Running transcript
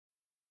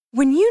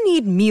When you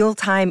need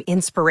mealtime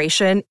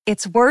inspiration,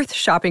 it's worth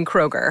shopping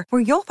Kroger,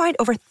 where you'll find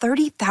over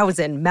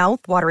 30,000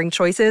 mouth-watering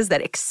choices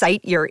that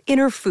excite your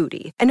inner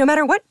foodie. And no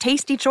matter what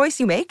tasty choice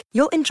you make,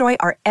 you'll enjoy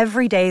our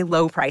everyday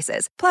low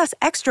prices, plus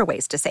extra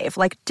ways to save,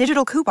 like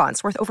digital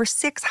coupons worth over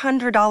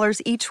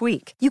 $600 each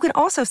week. You can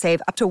also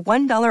save up to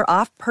 $1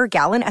 off per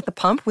gallon at the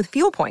pump with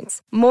fuel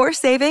points. More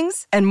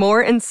savings and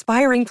more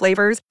inspiring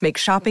flavors make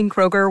shopping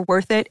Kroger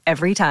worth it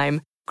every time.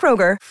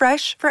 Kroger,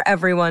 fresh for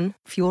everyone.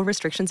 Fuel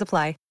restrictions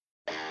apply.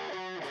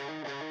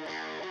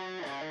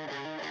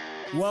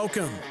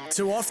 Welcome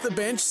to Off the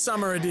Bench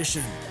Summer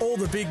Edition. All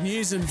the big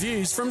news and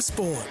views from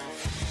sport.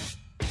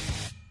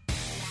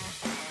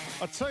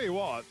 I tell you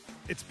what,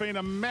 it's been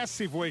a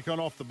massive week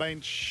on Off the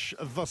Bench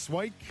this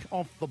week.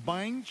 Off the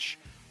Bench.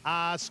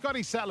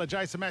 Scotty Sattler,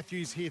 Jason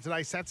Matthews here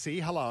today.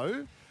 Satsy,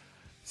 hello.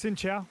 Sin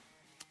Chow.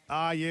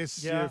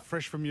 Yes, Yeah. You're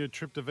fresh from your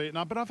trip to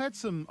Vietnam. But I've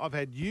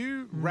had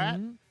you, Rat,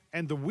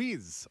 and the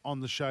Wiz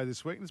on the show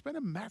this week. And it's been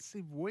a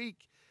massive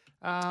week.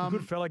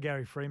 Good fella,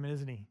 Gary Freeman,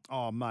 isn't he?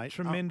 Oh, mate.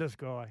 Tremendous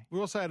guy.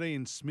 We also had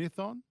Ian Smith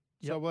on,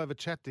 so we'll have a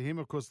chat to him.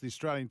 Of course, the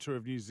Australian Tour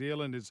of New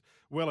Zealand is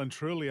well and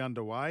truly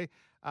underway.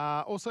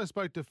 Also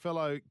spoke to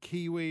fellow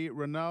Kiwi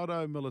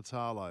Ronaldo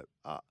Mulitalo.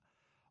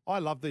 I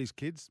love these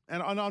kids,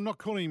 and I'm not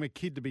calling him a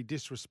kid to be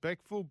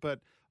disrespectful, but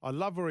I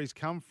love where he's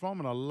come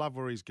from and I love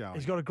where he's going.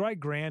 He's got a great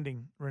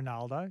grounding,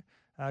 Ronaldo.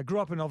 Grew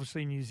up in,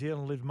 obviously, New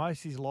Zealand, lived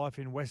most of his life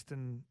in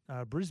Western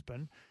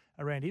Brisbane,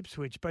 around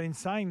Ipswich. But in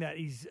saying that,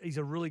 he's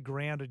a really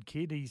grounded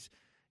kid. He's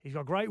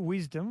got great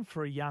wisdom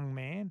for a young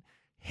man,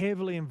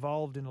 heavily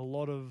involved in a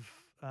lot of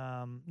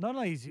not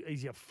only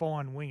is he a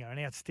fine winger, an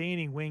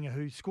outstanding winger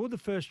who scored the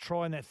first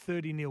try in that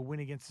 30-0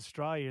 win against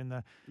Australia in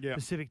the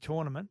Pacific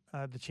tournament,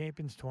 the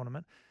Champions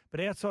tournament,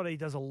 but outside he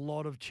does a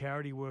lot of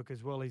charity work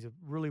as well. He's a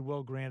really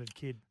well-grounded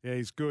kid. Yeah,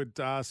 he's good.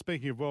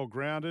 Speaking of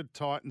well-grounded,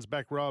 Titans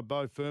back rower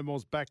Beau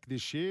Fermor's back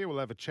this year. We'll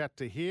have a chat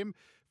to him.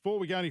 Before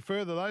we go any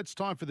further, though, it's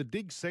time for the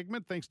dig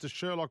segment. Thanks to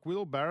Sherlock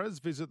Wheelbarrows.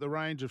 Visit the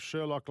range of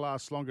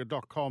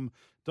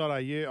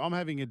sherlocklastlonger.com.au. I'm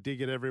having a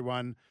dig at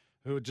everyone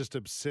who are just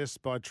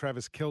obsessed by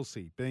Travis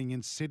Kelce being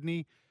in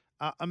Sydney.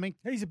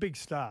 He's a big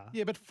star.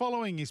 Yeah, but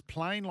following his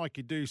plane like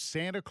you do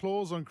Santa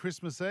Claus on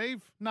Christmas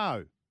Eve?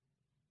 No.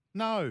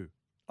 Oh,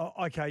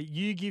 okay,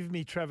 you give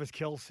me Travis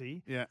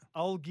Kelce. Yeah.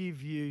 I'll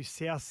give you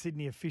South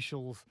Sydney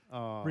officials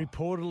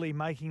reportedly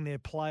making their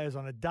players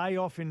on a day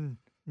off in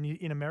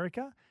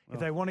America. If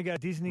they want to go to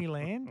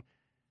Disneyland,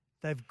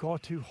 they've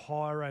got to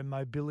hire a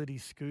mobility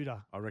scooter.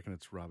 I reckon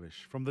it's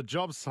rubbish. From the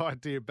job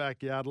site to your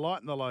backyard,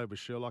 lighten the load with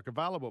Sherlock,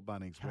 available at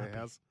Bunnings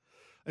Warehouse.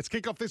 Let's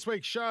kick off this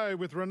week's show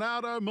with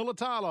Ronaldo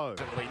Mulitalo.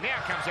 Now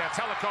comes out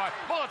Talakai.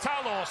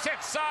 Mulitalo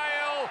sets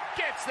sail,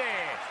 gets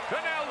there.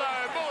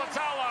 Ronaldo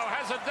Mulitalo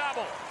has a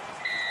double.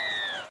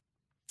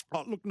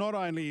 Oh, look, not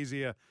only is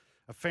he a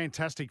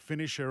fantastic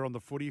finisher on the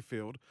footy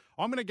field,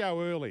 I'm going to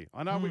go early.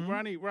 I know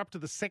we're up to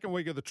the second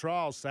week of the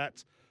trial,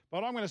 Sats,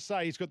 but I'm going to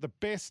say he's got the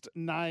best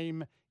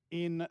name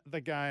in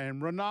the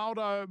game.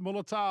 Ronaldo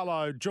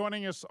Mulitalo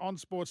joining us on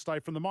Sports Day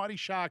from the Mighty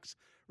Sharks.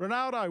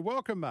 Ronaldo,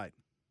 welcome, mate.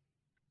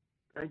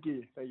 Thank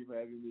you. Thank you for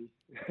having me.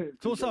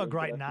 It's also a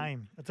great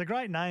name. It's a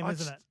great name,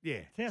 isn't it?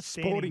 Yeah. It's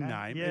sporting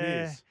name. Yeah.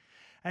 It is.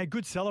 And a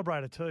good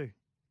celebrator too.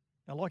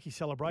 I like his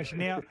celebration.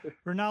 Now,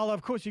 Ronaldo,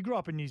 of course, you grew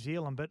up in New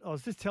Zealand, but I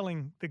was just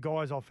telling the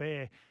guys off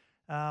air,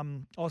 I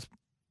was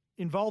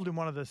involved in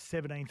one of the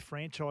 17th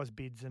franchise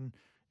bids and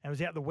it was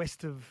out the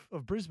west of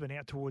Brisbane,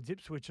 out towards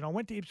Ipswich. And I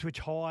went to Ipswich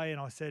High and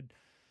I said,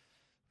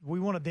 we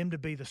wanted them to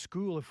be the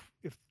school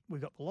if we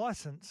got the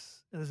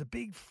licence. And there's a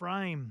big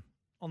frame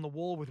on the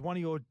wall with one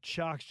of your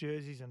Sharks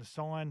jerseys and a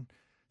sign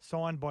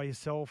signed by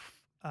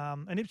yourself.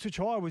 And Ipswich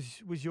High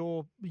was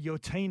your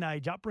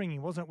teenage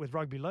upbringing, wasn't it, with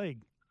rugby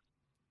league?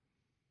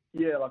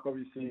 Yeah, like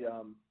obviously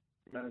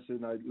managed to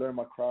learn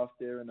my craft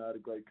there, and I had a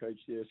great coach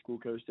there, a school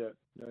coach that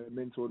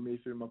mentored me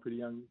through my pretty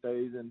young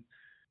days. And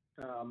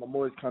I'm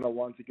always kind of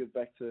wanting to give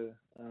back to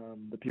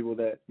the people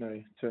that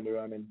turned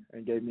around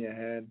and gave me a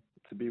hand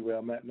to be where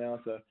I'm at now.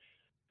 So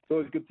it's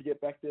always good to get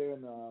back there,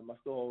 and I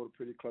still hold a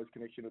pretty close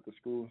connection with the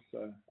school,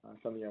 so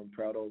something I'm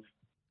proud of.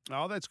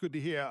 Oh, that's good to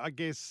hear. I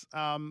guess,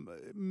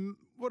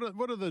 what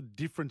are the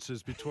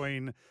differences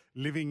between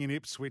living in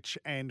Ipswich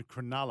and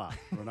Cronulla,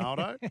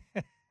 Ronaldo?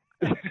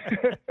 A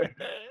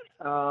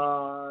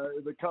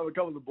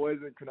couple of the boys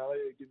in Cronulla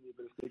give me a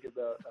bit of stick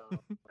about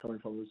coming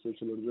from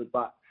Ipswich a little bit,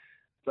 but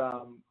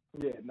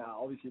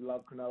obviously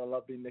love Cronulla,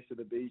 love being next to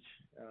the beach.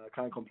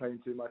 Can't complain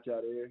too much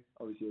out here.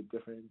 Obviously a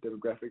different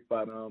demographic,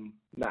 but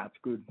it's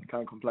good.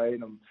 Can't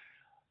complain.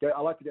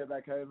 I like to go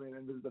back home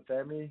and visit the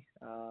family,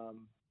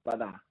 but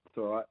it's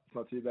all right. It's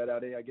not too bad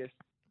out here, I guess.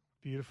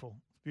 Beautiful.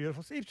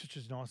 Beautiful. Ipswich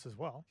is nice as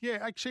well. Yeah,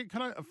 actually,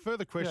 can I a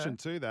further question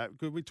to that?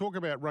 Because we talk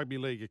about rugby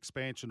league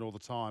expansion all the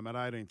time at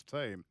 18th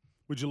team.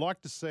 Would you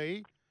like to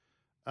see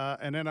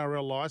an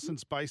NRL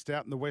licence based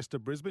out in the west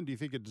of Brisbane? Do you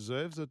think it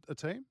deserves a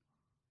team?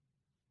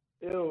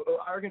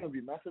 I reckon it'll be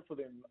massive for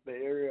them, the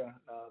area.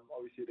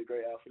 Obviously, the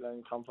great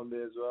outfield come from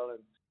there as well.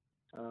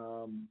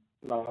 And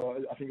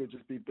I think it'll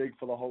just be big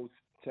for the whole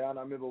town.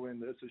 I remember when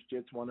the Ipswich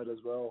Jets won it as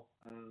well.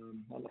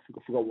 I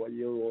forgot what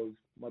year it was.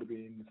 Might have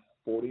been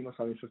 14 or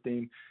something,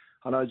 15.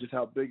 I know just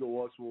how big it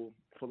was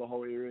for the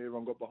whole area.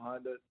 Everyone got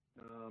behind it.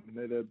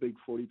 They're a big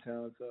 40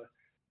 town, so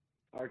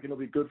I reckon it'll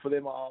be good for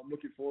them. I'm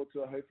looking forward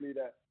to it. Hopefully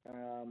that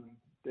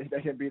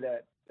they can be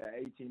that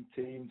 18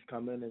 team to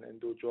come in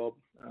and do a job.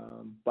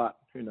 But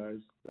who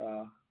knows?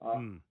 I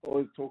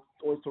always talk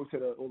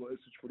to all the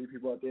Ipswich footy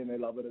people out there, and they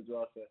love it as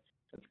well. So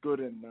it's good,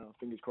 and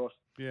fingers crossed.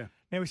 Yeah.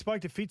 Now, we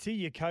spoke to Fitzy,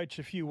 your coach,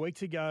 a few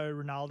weeks ago,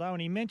 Ronaldo,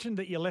 and he mentioned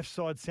that your left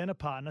side centre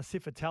partner,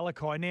 Sifa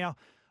Talakai. Now,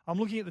 I'm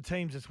looking at the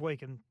teams this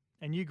week, and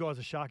you guys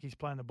are Sharkies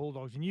playing the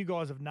Bulldogs, and you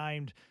guys have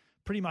named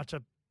pretty much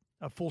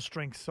a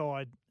full-strength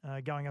side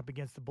going up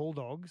against the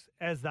Bulldogs,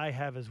 as they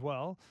have as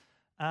well.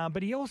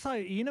 But he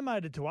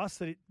intimated to us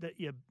that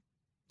your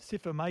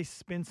Sifa may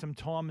spend some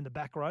time in the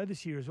back row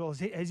this year as well.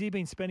 Has he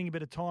been spending a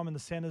bit of time in the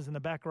centres and the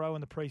back row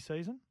in the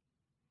pre-season?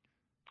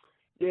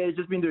 Yeah, he's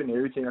just been doing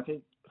everything. I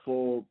think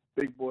for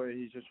Big Boy,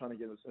 he's just trying to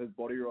get his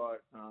body right.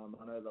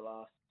 I know the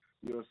last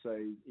year or so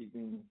he's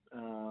been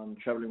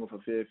travelling with a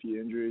fair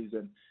few injuries,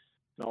 and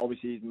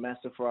obviously he's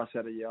massive for us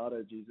at a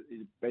yardage.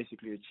 He's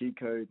basically a cheat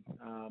code,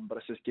 but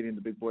it's just getting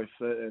the Big Boy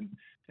fit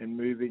and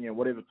moving and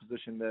whatever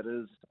position that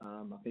is.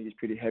 I think he's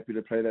pretty happy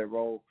to play that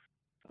role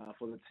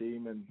for the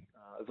team, and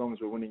as long as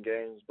we're winning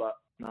games. But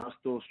I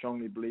still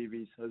strongly believe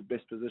his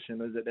best position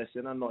is at that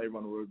centre. Not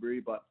everyone will agree,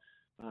 but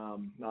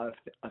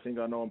I think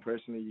I know him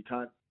personally. You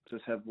can't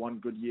just have one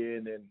good year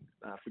and then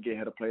forget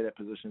how to play that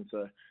position.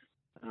 So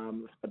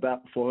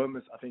for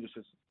him, I think it's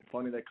just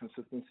finding that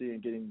consistency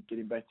and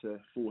getting back to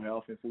full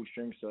health and full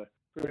strength. So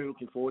really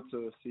looking forward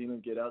to seeing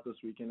him get out this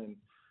weekend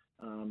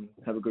and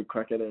have a good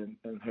crack at it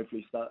and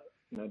hopefully start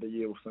the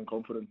year with some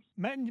confidence.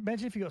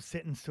 Imagine if you got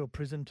sentenced to a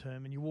prison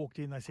term and you walked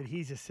in, they said,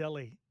 "Here's your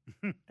cellie,"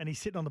 and he's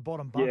sitting on the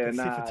bottom bunk at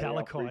Sifa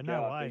Talakai.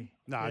 No way.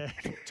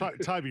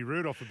 Toby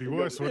Rudolph would be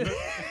worse, wouldn't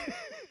it?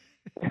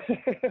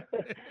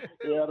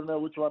 Yeah, I don't know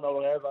which one I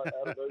will have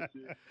out of those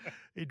two.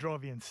 He'd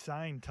drive you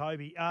insane,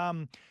 Toby.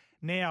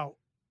 Now,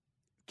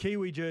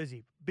 Kiwi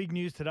jersey. Big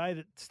news today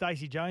that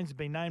Stacey Jones has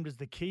been named as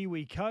the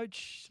Kiwi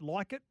coach.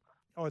 Like it?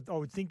 I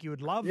would think you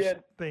would love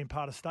being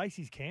part of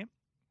Stacey's camp.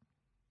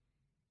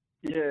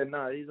 Yeah,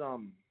 no, he's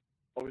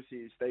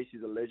obviously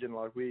Stacey's a legend.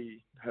 Like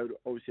we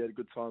obviously had a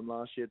good time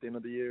last year at the end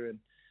of the year, and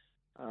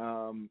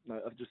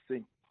I just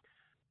think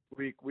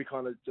we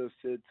kind of just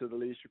said to the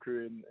leadership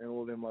crew and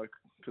all of them, like,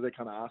 because they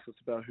kind of asked us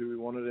about who we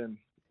wanted, and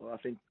I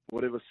think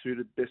whatever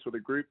suited best for the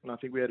group. And I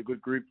think we had a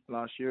good group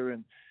last year,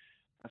 and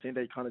I think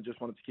they kind of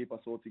just wanted to keep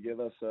us all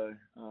together. So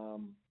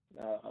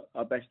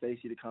I backed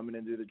Stacey to come in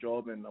and do the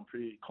job, and I'm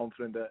pretty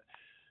confident that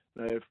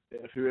if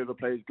whoever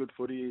plays good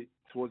footy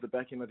towards the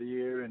back end of the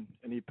year and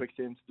he picks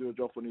him to do a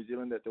job for New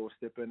Zealand, that they will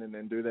step in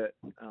and do that.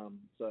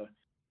 So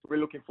we're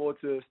looking forward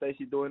to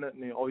Stacey doing it.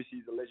 And obviously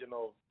he's a legend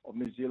of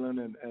New Zealand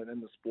and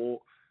the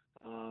sport.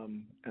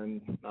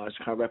 And I just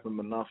can't wrap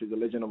him enough. He's a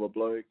legend of a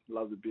bloke,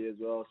 loves a beer as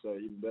well, so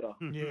even better.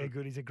 Yeah,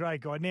 good. He's a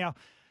great guy. Now,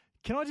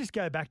 can I just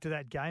go back to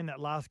that game, that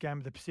last game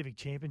of the Pacific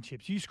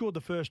Championships? You scored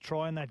the first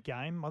try in that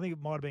game. I think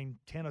it might have been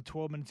 10 or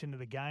 12 minutes into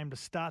the game to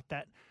start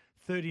that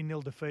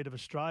 30-0 defeat of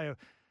Australia.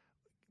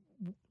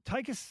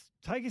 Take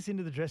us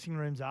into the dressing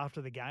rooms after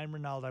the game,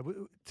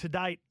 Ronaldo. To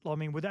date, I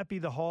mean, would that be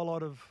the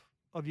highlight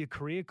of your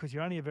career? Because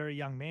you're only a very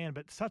young man,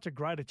 but such a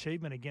great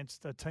achievement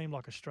against a team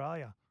like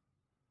Australia.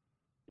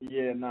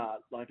 Yeah,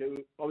 like it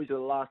was obviously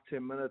the last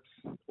 10 minutes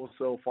or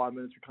so, 5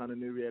 minutes, we kind of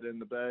knew we had it in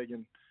the bag,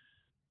 and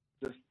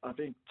just I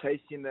think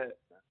chasing that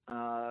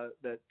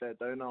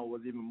donut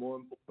was even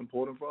more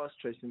important for us,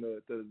 chasing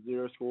the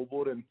zero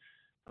scoreboard, and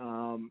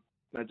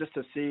just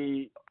to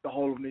see the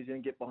whole of New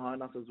Zealand get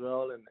behind us as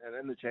well, and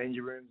in the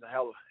changing rooms,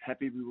 how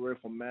happy we were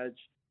for Madge.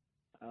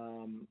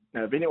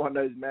 Now, if anyone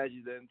knows Madge,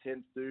 he's an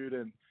intense dude,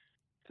 and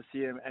to see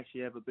him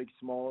actually have a big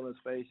smile on his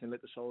face and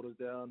let the shoulders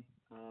down,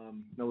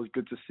 that was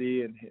good to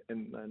see,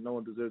 and no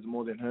one deserves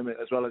more than him,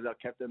 as well as our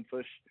captain,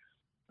 Fish.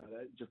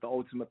 Just the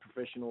ultimate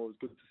professional. It was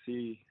good to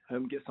see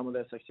him get some of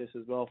that success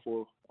as well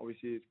for,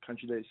 obviously, a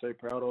country that he's so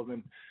proud of.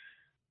 And,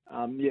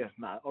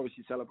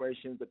 obviously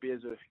celebrations, the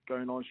beers are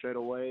going on straight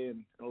away,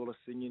 and all the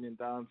singing and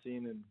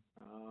dancing, and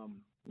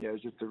it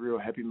was just a real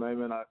happy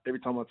moment. Every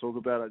time I talk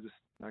about it,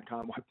 I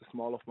can't wipe the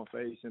smile off my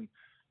face, and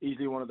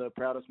easily one of the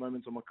proudest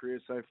moments of my career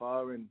so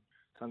far, and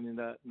something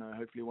that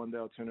hopefully one day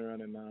I'll turn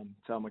around and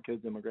tell my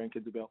kids and my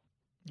grandkids about.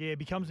 Yeah, it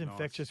becomes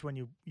infectious when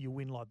you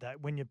win like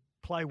that. When you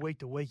play week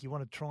to week, you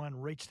want to try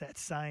and reach that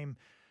same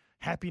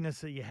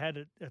happiness that you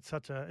had at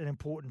such an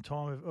important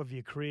time of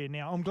your career.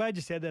 Now, I'm glad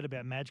you said that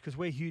about Madge, because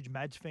we're huge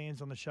Madge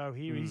fans on the show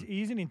here.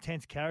 He's an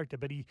intense character,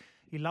 but he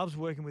loves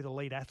working with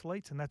elite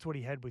athletes, and that's what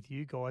he had with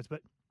you guys.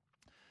 But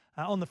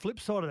on the flip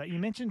side of that, you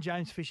mentioned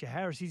James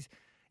Fisher-Harris.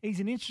 He's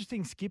an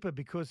interesting skipper,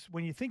 because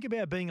when you think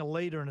about being a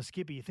leader and a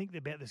skipper, you think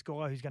about this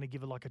guy who's going to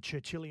give it like a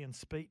Churchillian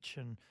speech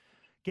and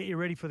get you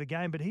ready for the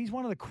game. But he's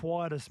one of the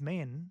quietest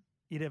men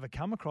you'd ever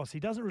come across. He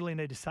doesn't really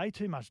need to say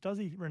too much, does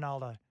he,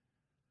 Ronaldo?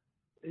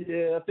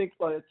 Yeah, I think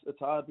it's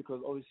hard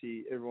because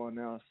obviously everyone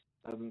else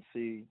doesn't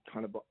see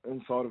kind of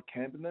inside of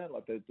camp in that,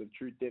 like the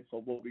true depth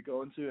of what we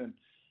go into. And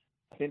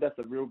I think that's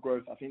the real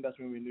growth. I think that's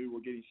when we knew we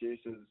were getting serious.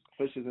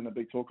 Fish isn't a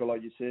big talker,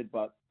 like you said,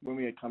 but when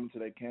we had come to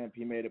that camp,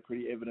 he made it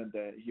pretty evident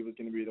that he was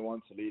going to be the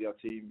one to lead our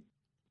team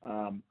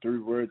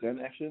through words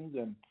and actions.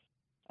 And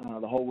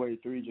the whole way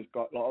through, he just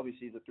got, like,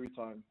 obviously he's a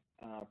three-time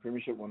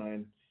premiership winner,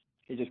 and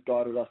he just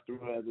guided us through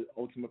it as an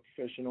ultimate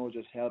professional,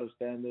 just held a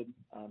standard,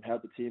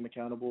 held the team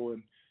accountable.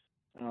 And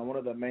one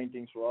of the main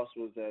things for us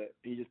was that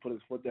he just put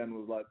his foot down and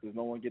was like, there's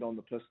no one get on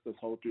the piss this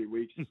whole 3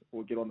 weeks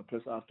or get on the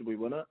piss after we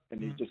win it.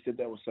 And he just did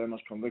that with so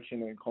much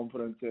conviction and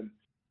confidence. And,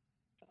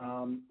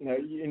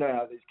 you know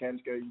how these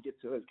camps go. You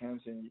get to those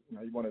camps and,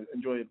 you want to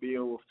enjoy a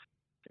beer with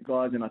the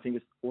guys. And I think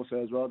it's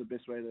also as well the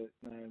best way to,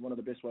 one of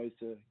the best ways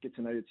to get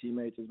to know your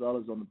teammates as well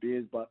as on the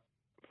beers. But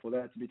for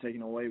that to be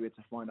taken away, we had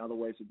to find other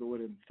ways to do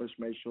it. And Fish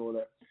made sure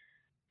that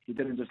he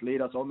didn't just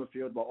lead us on the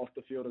field, but off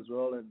the field as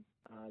well. And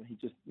he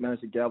just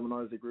managed to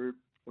galvanise the group,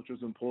 which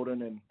was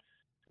important, and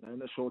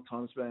in a short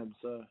time span.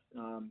 So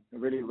it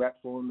really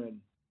wrapped for him, and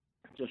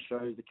just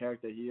shows the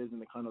character he is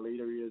and the kind of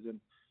leader he is. And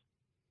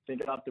I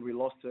think after we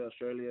lost to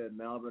Australia and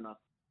Melbourne,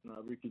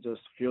 we could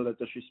just feel that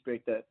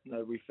disrespect that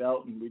we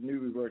felt, and we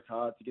knew we worked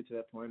hard to get to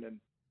that point.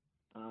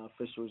 And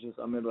Fish was just,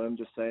 I remember him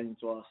just saying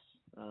to us,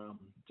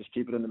 just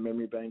keep it in the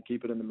memory bank,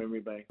 keep it in the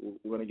memory bank.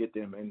 We're going to get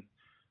them. And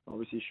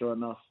obviously, sure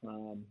enough,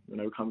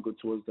 we come good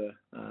towards the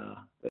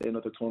end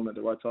of the tournament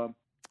at the right time.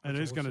 And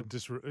who's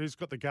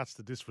got the guts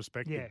to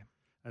disrespect him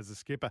as a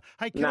skipper?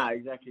 Hey,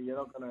 exactly. You're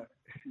not going to.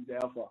 He's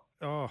alpha.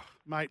 Oh,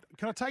 mate,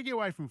 can I take you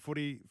away from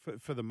footy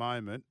for the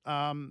moment?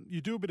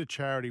 You do a bit of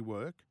charity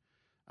work,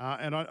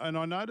 and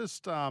I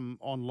noticed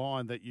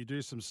online that you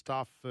do some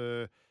stuff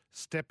for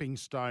Stepping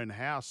Stone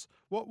House.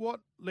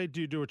 What led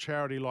you to do a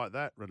charity like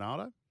that,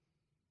 Ronaldo?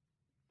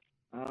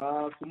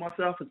 For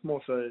myself, it's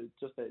more so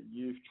just that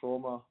youth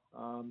trauma.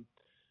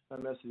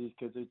 Most of these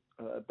kids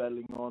are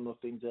battling on with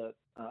things that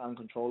are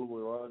uncontrollable,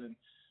 right? And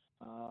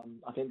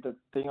I think the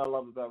thing I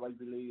love about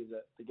rugby league is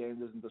that the game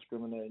doesn't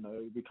discriminate.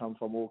 We come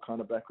from all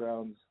kind of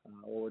backgrounds,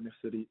 all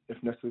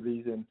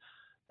ethnicities,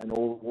 and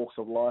all walks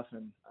of life.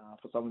 And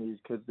for some of these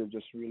kids, they've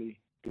just really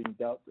been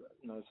dealt,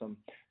 some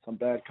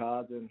bad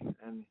cards.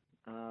 And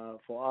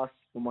for us,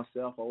 for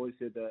myself, I always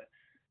said that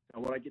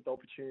when I get the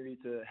opportunity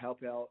to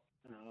help out,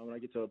 when I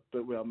get to a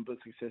bit where I'm a bit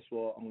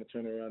successful, I'm going to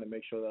turn around and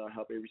make sure that I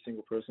help every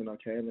single person I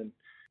can.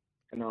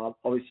 And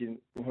obviously,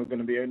 we're going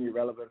to be only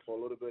relevant for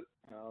a little bit.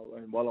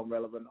 And while I'm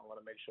relevant, I want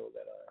to make sure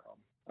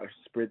that I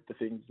spread the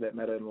things that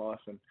matter in life.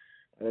 And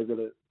those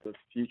are the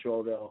future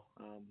of our,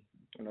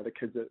 the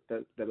kids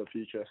that are the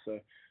future. So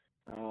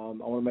I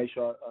want to make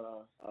sure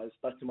I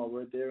stuck to my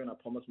word there, and I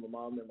promised my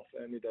mum and my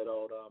family that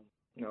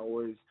I would,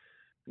 always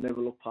never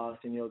look past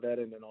any of that,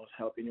 and then I'll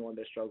help anyone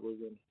that struggles.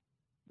 And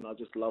I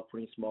just love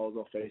putting smiles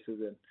on faces,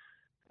 and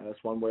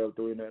that's one way of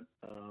doing it.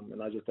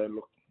 And I just don't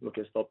look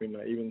at stopping.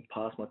 Even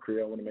past my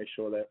career, I want to make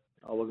sure that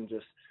I wasn't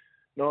just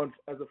known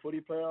as a footy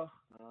player,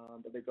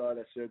 but the guy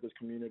that served his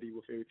community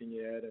with everything he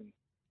had, and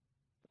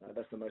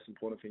that's the most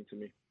important thing to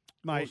me.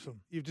 Mate,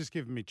 You've just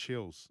given me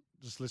chills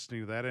just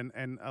listening to that.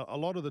 And a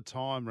lot of the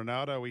time,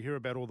 Ronaldo, we hear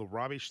about all the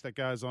rubbish that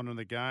goes on in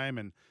the game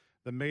and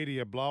the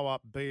media blow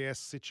up BS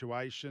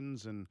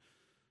situations and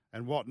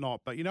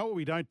whatnot. But you know what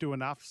we don't do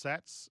enough,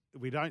 Sats?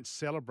 We don't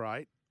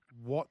celebrate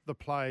what the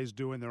players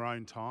do in their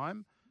own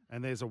time.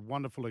 And there's a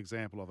wonderful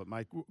example of it,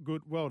 mate.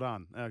 Good, well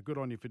done. Good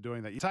on you for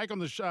doing that. You take on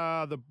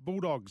the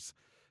Bulldogs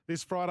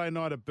this Friday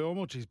night at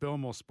Belmore. Geez,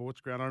 Belmore Sports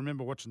Ground. I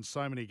remember watching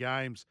so many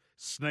games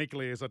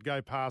sneakily as I'd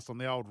go past on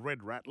the old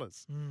Red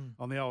Rattlers,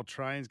 on the old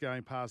trains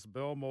going past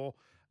Belmore.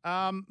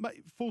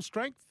 Mate, full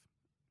strength?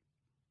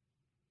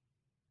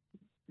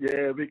 Yeah,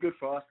 it'll be good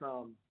for us.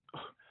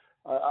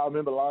 I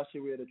remember last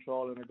year we had a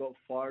trial and I got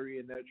fiery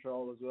in that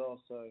trial as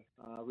well. So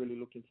really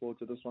looking forward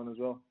to this one as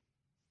well.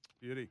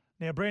 Beauty.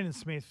 Now, Brandon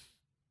Smith,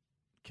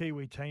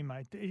 Kiwi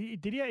teammate, he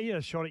had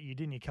a shot at you,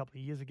 didn't he, a couple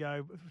of years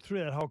ago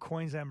through that whole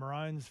Queensland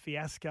Maroons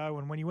fiasco?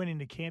 And when you went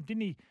into camp,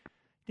 didn't he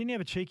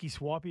have a cheeky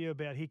swipe at you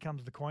about here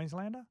comes the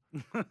Queenslander?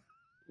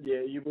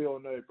 Yeah, we all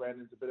know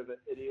Brandon's a bit of an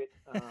idiot,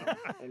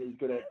 and he's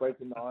good at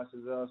breaking the ice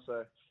as well.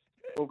 So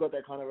we've got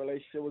that kind of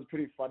relationship. It was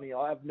pretty funny.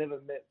 I've never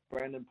met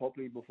Brandon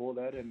properly before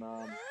that, and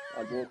I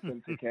walked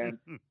into camp,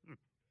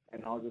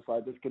 and I was just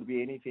like, this could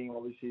be anything.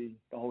 Obviously,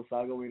 the whole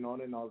saga went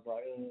on, and I was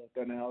like,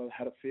 don't know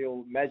how to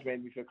feel. Madge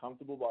made me feel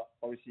comfortable, but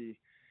obviously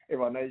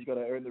everyone knows you've got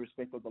to earn the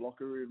respect of the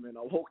locker room. And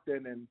I walked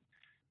in, and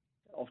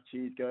off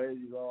cheese goes,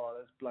 he's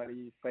that's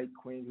bloody fake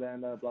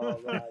Queenslander, blah, blah,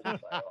 blah.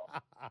 Just like,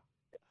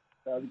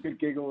 so it was a good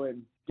giggle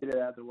and get it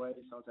out of the way,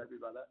 so I was happy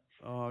about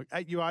that. Oh,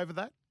 ain't you over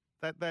that?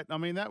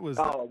 That was...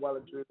 Oh, well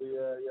and truly,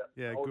 yeah.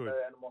 Yeah, good. No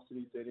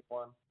animosity to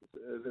anyone.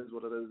 It is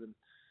what it is.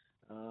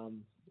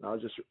 And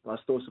I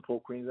still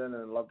support Queensland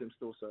and love them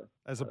still. So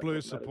as a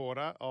Blues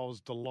supporter, I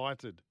was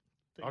delighted.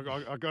 I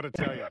got to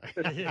tell you.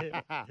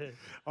 Yeah.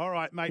 All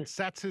right, mate.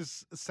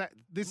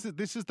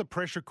 This is the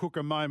pressure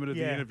cooker moment of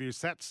the interview.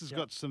 Sats has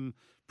got some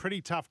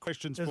pretty tough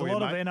questions for you, There's a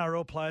lot mate. of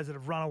NRL players that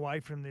have run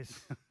away from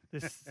this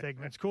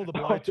segment. It's called the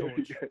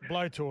blowtorch.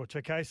 Blowtorch.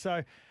 Okay,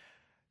 so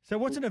So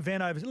what's an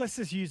event over? Let's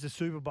just use the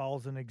Super Bowl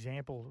as an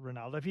example,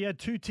 Ronaldo. If you had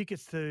 2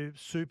 tickets to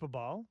Super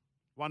Bowl,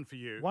 one for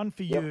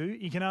you,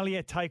 you can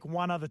only take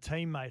one other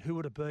teammate. Who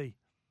would it be?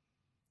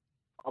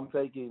 I'm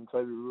taking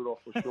Toby Rudolph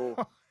for sure.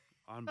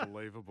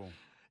 Unbelievable.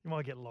 You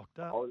might get locked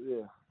up. Oh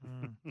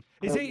yeah.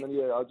 Is he?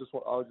 Yeah, I just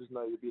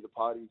know you'd be the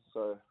party,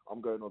 so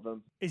I'm going with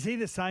him. Is he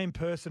the same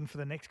person for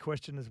the next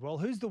question as well?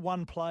 Who's the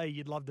one player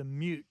you'd love to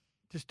mute?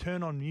 Just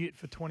turn on mute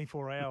for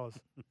 24 hours.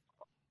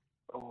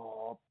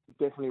 Oh,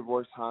 definitely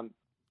Royce Hunt.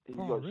 He's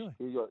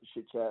got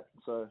shit chat,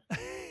 so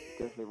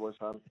definitely Royce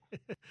Hunt.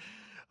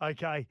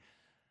 Okay.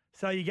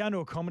 So you go into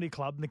a comedy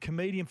club and the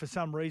comedian for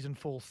some reason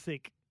falls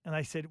sick and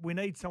they said, we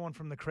need someone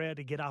from the crowd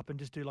to get up and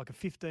just do like a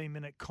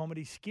 15-minute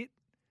comedy skit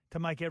to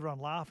make everyone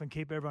laugh and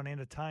keep everyone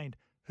entertained.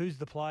 Who's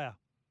the player?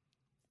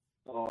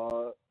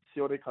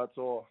 Sione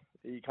Katoa.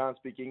 He can't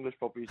speak English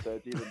properly, so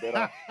it's even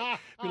better.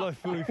 Be like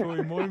fui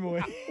fui moi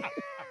moi.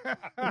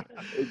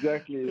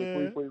 Exactly. Yeah.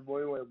 Fui fui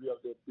moi moi will be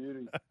up there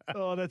beauty.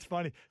 Oh, that's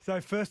funny.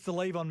 So first to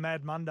leave on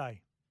Mad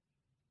Monday.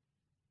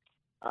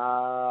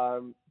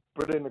 Britain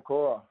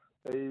Nakora.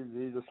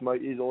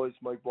 He's always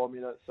smoke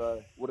bombing it,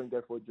 so wouldn't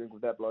go for a drink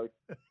with that bloke.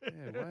 Yeah,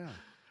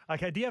 wow.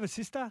 Okay, do you have a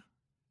sister,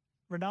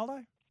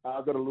 Ronaldo?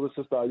 I've got a little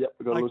sister. Yep,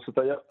 I've got a little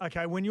sister. Yep.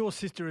 Okay, when your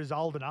sister is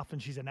old enough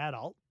and she's an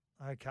adult,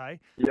 okay.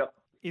 Yep.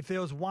 If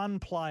there was one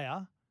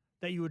player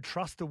that you would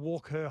trust to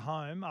walk her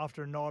home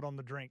after a night on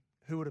the drink,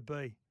 who would it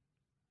be?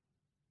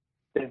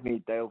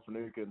 Definitely Dale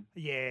Finucane.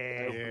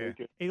 Yeah.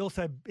 He'd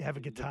also have a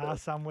guitar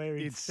somewhere.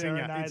 He'd sing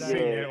serenade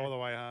it all the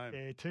way home.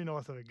 Yeah, too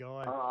nice of a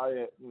guy.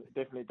 Yeah,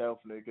 definitely Dale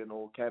Finucane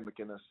or Cam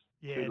McInnes.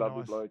 Yeah, two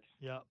lovely blokes.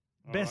 Yeah.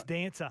 Best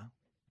dancer?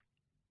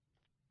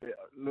 Yeah,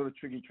 little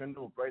Triggy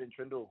Trindle, Braden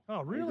Trindle.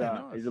 Oh, really? He's,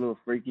 Nice. He's a little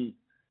freaky.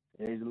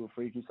 Yeah, he's a little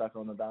freaky sucker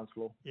on the dance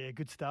floor. Yeah,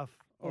 good stuff.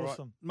 All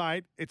awesome. Right.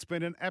 Mate, it's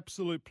been an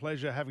absolute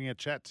pleasure having a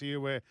chat to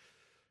you where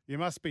you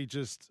must be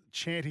just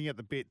chanting at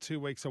the bit 2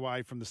 weeks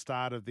away from the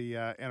start of the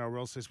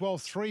NRL season. Well,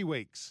 3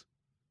 weeks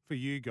for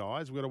you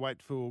guys. We've got to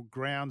wait for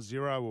ground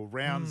zero or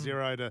round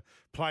zero to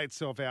play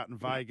itself out in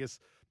Vegas.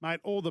 Mate,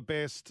 all the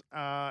best.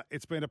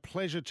 It's been a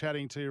pleasure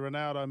chatting to you,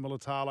 Ronaldo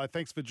Mulitalo.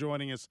 Thanks for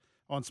joining us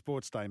on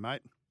Sports Day,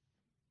 mate.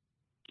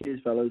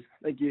 Cheers, fellas.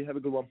 Thank you. Have a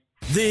good one.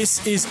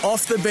 This is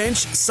Off the Bench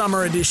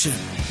Summer Edition.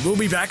 We'll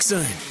be back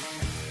soon.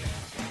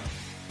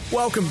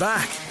 Welcome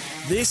back.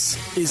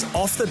 This is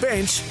Off the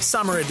Bench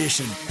Summer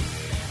Edition.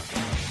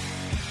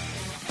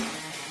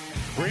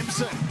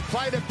 Brimson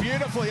played it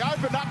beautifully,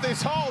 opened up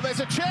this hole. There's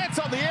a chance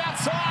on the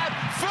outside.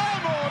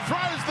 Fermor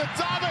throws the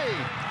dummy.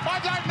 I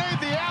don't need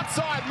the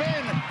outside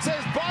men,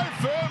 says Beau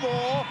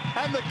Fermor.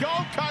 And the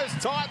Gold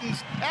Coast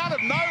Titans, out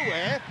of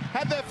nowhere,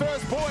 had their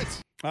first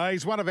points.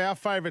 He's one of our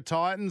favourite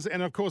Titans,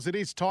 and of course it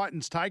is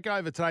Titans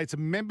Takeover today. It's a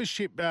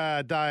membership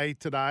day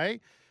today.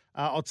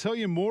 I'll tell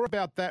you more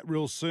about that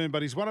real soon,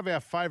 but he's one of our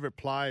favourite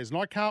players, and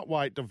I can't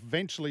wait to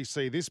eventually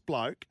see this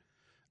bloke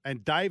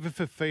and David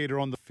Fifita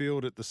on the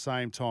field at the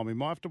same time. We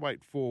might have to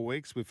wait 4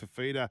 weeks with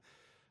Fifita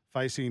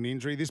facing an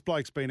injury. This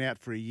bloke's been out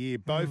for a year.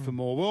 Beau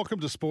Fermor, welcome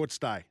to Sports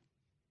Day.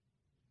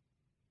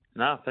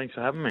 No, thanks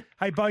for having me.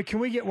 Hey, Beau, can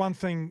we get one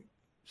thing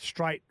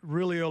straight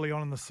really early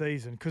on in the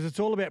season? Because it's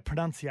all about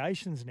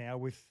pronunciations now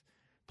with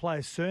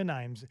players'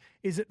 surnames.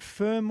 Is it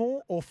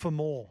Fermor or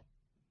Fermor?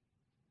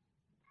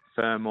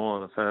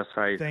 Fermor, the first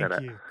way you said it.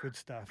 Thank you. Good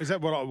stuff. Is that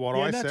what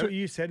I said? That's what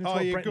you said. It's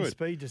what Brenton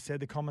Speed just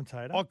said, the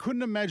commentator. I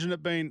couldn't imagine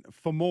it being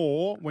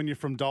Fermor when you're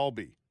from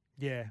Dalby.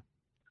 Yeah.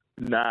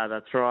 No,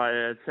 that's right.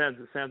 It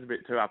sounds a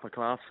bit too upper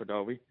class for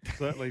Dolby.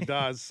 Certainly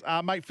does.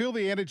 Mate, feel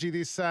the energy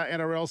this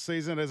NRL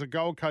season as a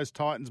Gold Coast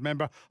Titans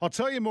member. I'll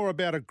tell you more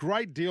about a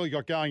great deal you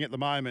got going at the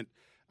moment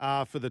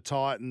for the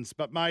Titans.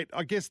 But, mate,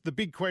 I guess the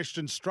big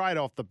question straight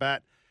off the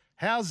bat,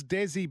 how's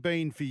Desi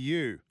been for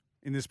you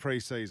in this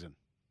pre-season?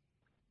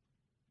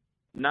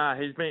 No,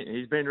 he's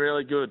been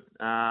really good.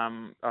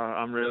 I'm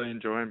really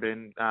enjoying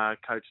being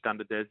coached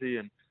under Desi,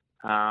 and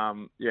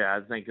I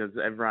think as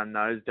everyone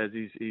knows,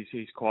 Desi's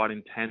he's quite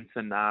intense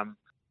and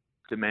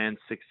demands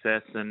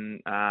success,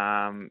 and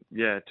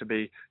to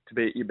be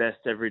at your best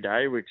every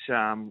day, which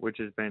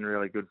has been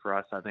really good for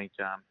us. I think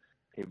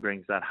he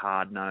brings that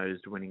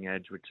hard-nosed winning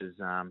edge, which is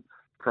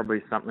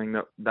probably something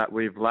that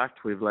we've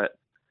lacked. We've let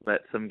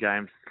some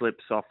games slip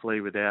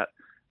softly without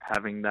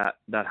having that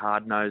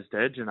hard-nosed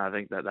edge, and I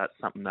think that's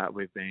something that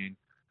we've been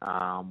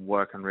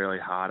working really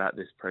hard at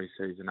this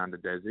pre-season under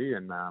Desi,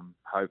 and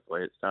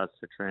hopefully it starts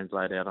to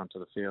translate out onto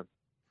the field.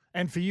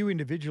 And for you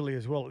individually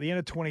as well, at the end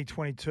of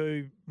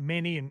 2022,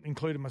 many,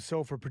 including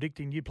myself, are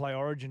predicting you play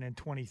Origin in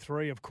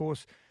 23. Of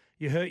course,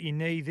 you hurt your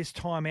knee this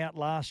time out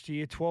last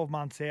year, 12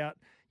 months out.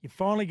 You're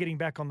finally getting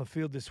back on the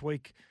field this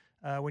week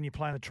when you're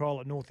playing the trial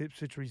at North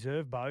Ipswich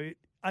Reserve, Beau.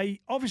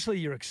 Obviously,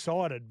 you're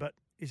excited, but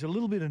is a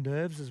little bit of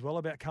nerves as well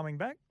about coming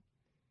back?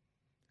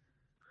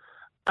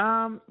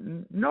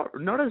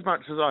 Not as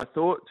much as I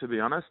thought, to be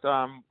honest.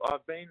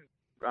 I've been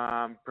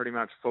pretty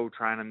much full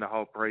training the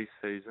whole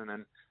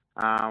pre-season,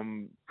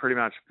 and pretty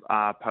much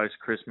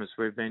post-Christmas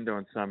we've been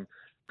doing some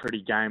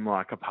pretty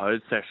game-like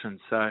opposed sessions.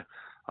 So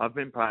I've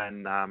been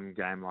playing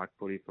game like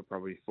footy for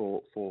probably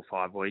four or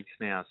 5 weeks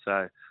now,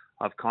 so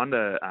I've kind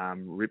of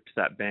ripped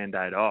that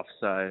Band-Aid off.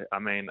 So, I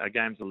mean, a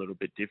game's a little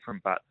bit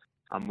different, but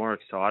I'm more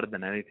excited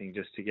than anything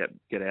just to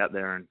get out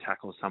there and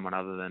tackle someone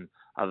other than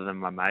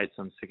my mates.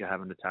 I'm sick of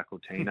having to tackle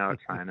Tino at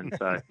training,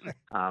 so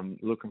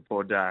looking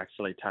forward to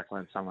actually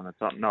tackling someone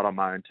that's not on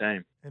my own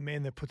team. The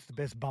man that puts the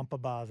best bumper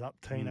bars up,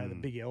 Tino, the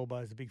big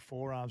elbows, the big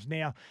forearms.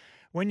 Now,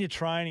 when you're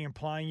training and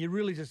playing, you're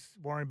really just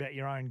worrying about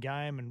your own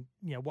game and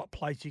what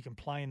place you can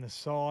play in the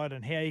side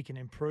and how you can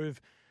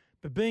improve.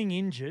 But being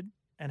injured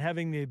and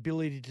having the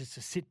ability just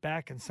to sit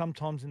back and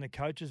sometimes in the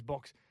coach's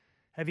box,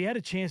 have you had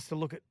a chance to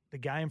look at the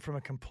game from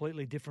a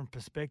completely different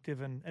perspective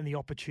and the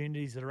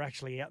opportunities that are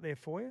actually out there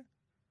for you?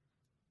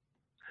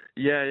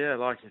 Yeah.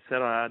 Like you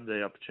said, I had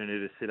the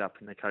opportunity to sit up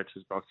in the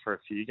coach's box for a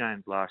few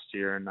games last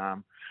year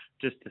and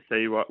just to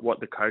see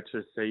what the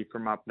coaches see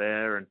from up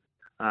there. And,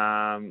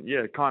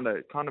 kind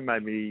of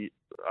made me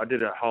 – I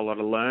did a whole lot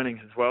of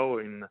learning as well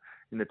in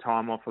the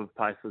time off of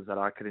places that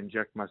I could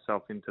inject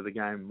myself into the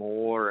game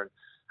more.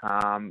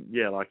 And,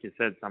 like you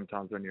said,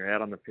 sometimes when you're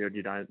out on the field,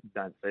 you don't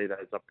see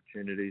those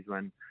opportunities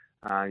when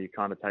you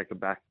kind of take a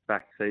back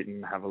seat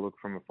and have a look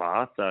from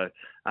afar. So,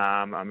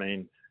 I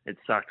mean, it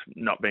sucks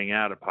not being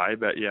able to play,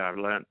 but I've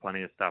learned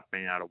plenty of stuff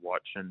being able to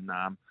watch and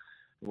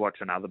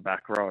watching other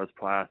back rowers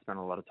play. I spent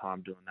a lot of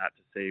time doing that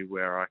to see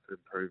where I could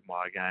improve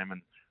my game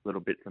and little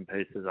bits and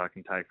pieces I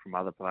can take from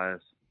other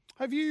players.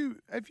 Have you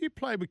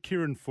played with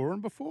Kieran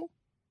Foran before?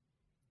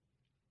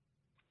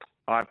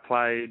 I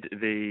played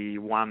this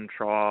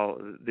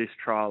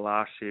trial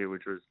last year,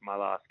 which was my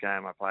last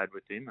game I played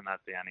with him, and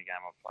that's the only game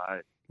I've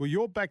played. Well,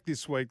 you're back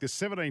this week. There's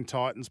 17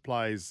 Titans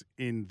plays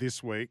in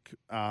this week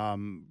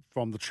from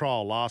the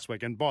trial last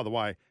week. And by the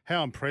way,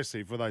 how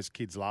impressive were those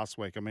kids last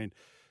week? I mean,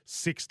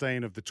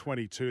 16 of the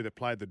 22 that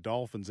played the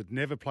Dolphins had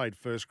never played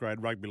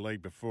first-grade rugby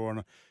league before.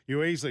 And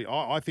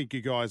I think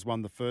you guys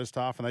won the first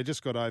half, and they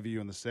just got over you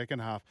in the second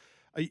half.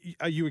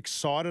 Are you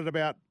excited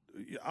about,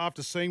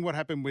 after seeing what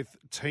happened with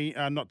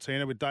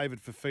with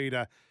David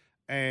Fafita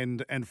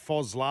and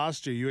Foz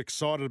last year, you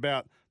excited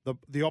about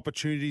the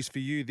opportunities for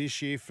you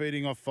this year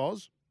feeding off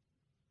Foz?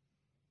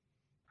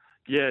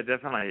 Yeah,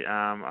 definitely.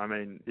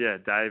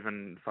 Dave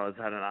and Foz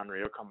had an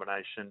unreal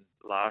combination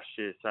last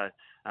year. So,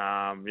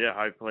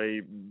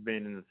 hopefully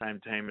being in the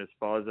same team as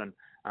Foz and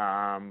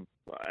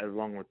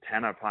along with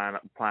Tanner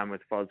playing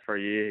with Foz for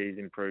a year, he's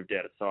improved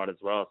out of sight as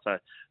well. So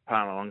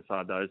playing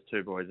alongside those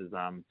two boys is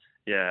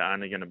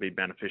only going to be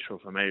beneficial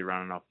for me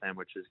running off them,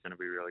 which is going to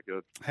be really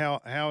good. How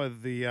are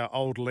the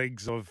old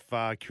legs of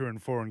Kieran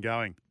Foran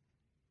going?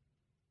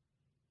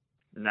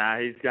 Nah,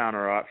 he's going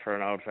all right for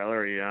an old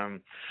fella.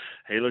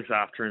 He looks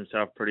after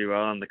himself pretty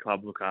well, and the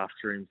club look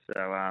after him.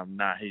 So,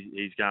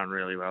 he's going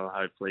really well.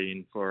 Hopefully,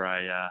 in for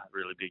a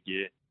really big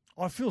year.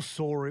 I feel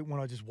sore when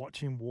I just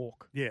watch him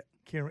walk. Yeah,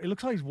 Kieran, it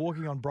looks like he's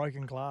walking on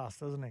broken glass,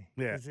 doesn't he?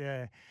 Yeah.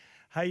 Yeah.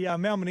 Hey,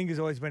 Mal Meninga's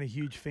always been a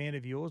huge fan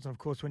of yours, and of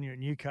course, when you're at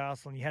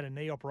Newcastle and you had a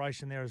knee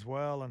operation there as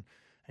well, and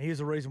here's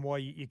the reason why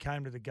you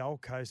came to the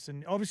Gold Coast,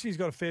 and obviously he's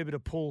got a fair bit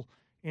of pull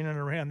in and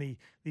around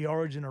the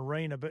Origin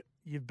arena, but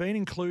you've been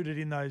included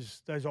in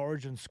those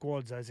Origin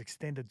squads, those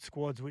extended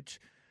squads, which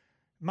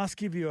must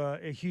give you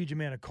a huge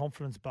amount of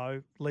confidence,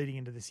 Beau, leading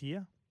into this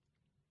year.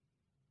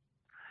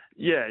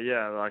 Yeah.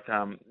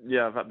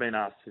 I've been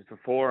asked this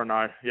before, and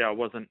I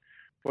wasn't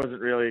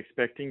really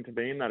expecting to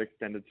be in that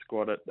extended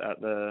squad at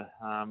the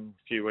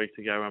few weeks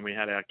ago when we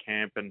had our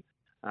camp, and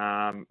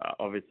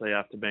obviously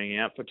after being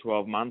out for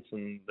 12 months,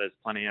 and there's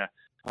plenty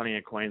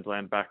of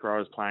Queensland back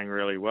rowers playing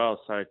really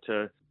well, so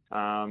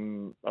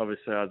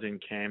obviously I was in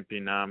camp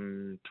in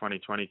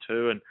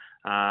 2022,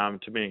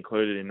 and to be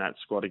included in that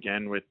squad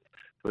again with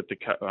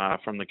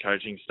from the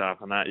coaching staff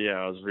and that,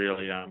 I was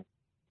really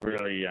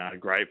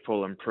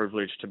grateful and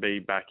privileged to be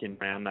back in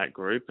around that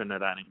group, and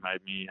it only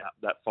made me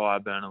that fire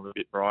burn a little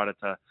bit brighter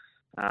to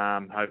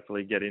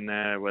hopefully get in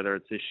there, whether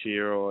it's this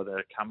year or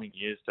the coming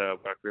years, to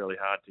work really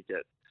hard to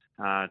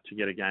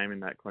get a game in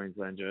that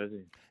Queensland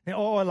jersey.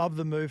 Now, I love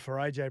the move for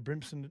AJ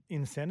Brimson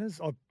in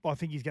centres. I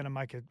think he's going to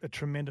make a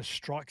tremendous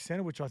strike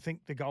centre, which I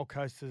think the Gold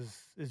Coast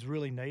is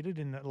really needed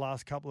in the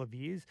last couple of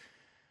years.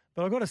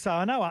 But I've got to say,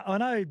 I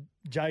know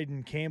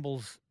Jaden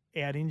Campbell's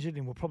out injured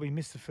and will probably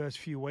miss the first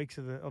few weeks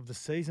of the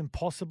season,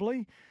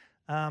 possibly.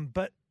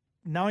 But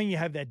knowing you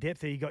have that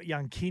depth there, you got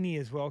young Kinney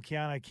as well,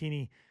 Keanu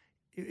Kinney.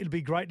 It'll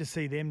be great to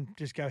see them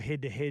just go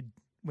head to head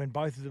when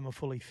both of them are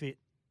fully fit.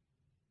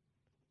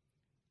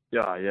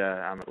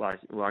 Yeah.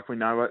 Like we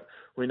know what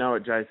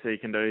JC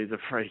can do. He's a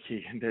freak.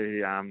 He can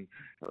do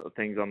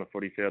things on the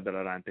footy field that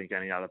I don't think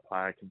any other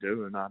player can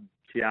do. And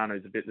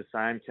Keanu's a bit the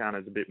same.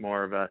 Keanu's a bit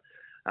more of a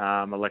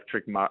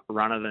electric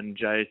runner than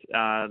JC.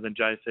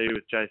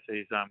 With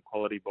JC's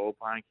quality ball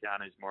playing,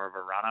 Keanu's more of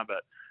a runner.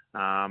 But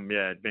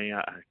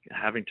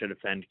having to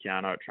defend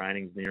Keanu at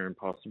training is near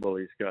impossible.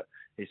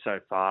 He's so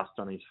fast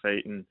on his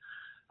feet, and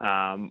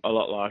a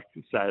lot like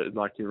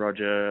your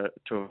Roger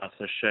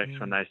Tuivasa-Sheck,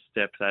 when they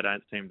step, they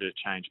don't seem to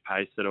change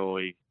pace at all.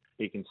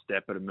 He can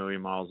step at 1,000,000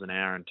 miles an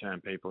hour and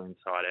turn people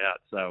inside out.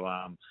 So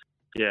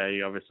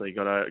he obviously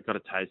got a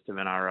taste of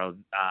NRL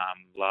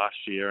last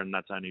year, and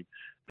that's only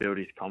built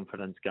his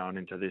confidence going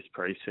into this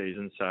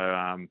preseason. So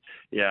I'm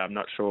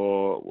not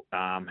sure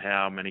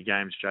how many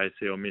games JC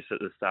will miss at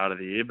the start of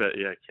the year, but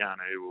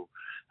Keanu will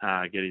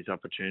get his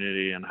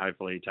opportunity, and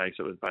hopefully he takes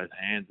it with both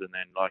hands. And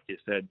then, like you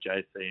said,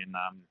 JC and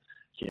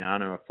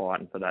Keanu are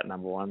fighting for that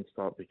number one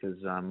spot because,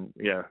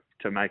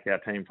 to make our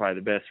team play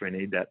the best, we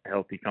need that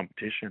healthy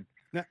competition.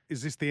 Now,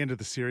 is this the end of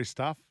the serious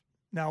stuff?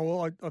 No,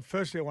 well,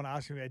 firstly, I want to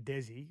ask you about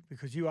Desi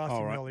because you asked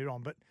him earlier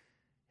on, but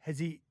is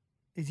he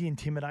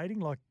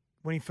intimidating? Like,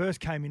 when he first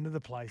came into the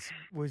place,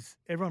 was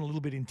everyone a little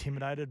bit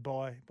intimidated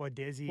by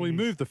Desi? Well, he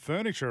moved the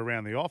furniture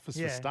around the office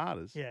for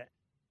starters. Yeah.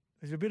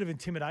 There's a bit of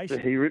intimidation.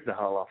 He ripped the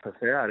whole office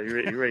out. He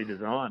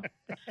redesigned.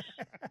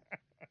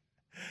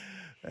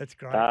 That's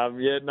great. I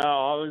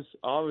was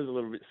a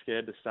little bit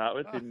scared to start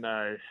with. Didn't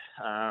know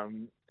how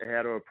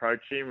to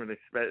approach him, and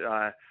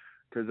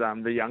because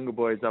the younger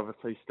boys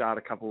obviously start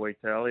a couple of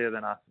weeks earlier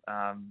than us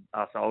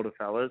older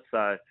fellas.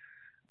 So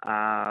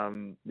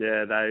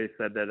they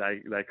said that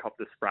they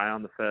copped a spray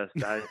on the first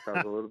day, so I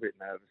was a little bit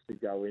nervous to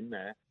go in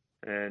there.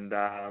 And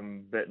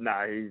but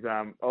no, he's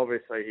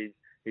obviously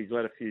he's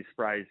let a few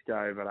sprays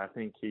go, but I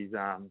think he's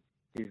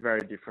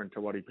very different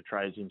to what he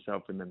portrays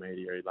himself in the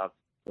media. He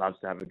loves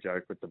to have a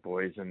joke with the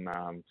boys, and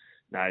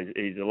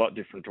he's a lot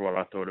different to what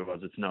I thought it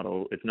was. It's not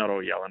all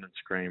yelling and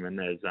screaming.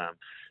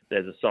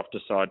 There's a softer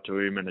side to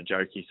him and a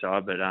jokey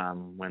side, but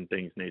when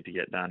things need to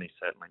get done, he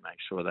certainly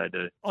makes sure they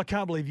do. I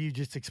can't believe you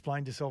just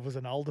explained yourself as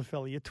an older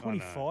fella. You're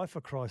 25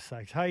 for Christ's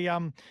sakes. Hey,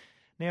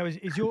 now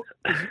is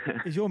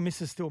your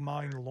missus still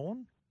mowing the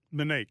lawn?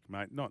 Monique,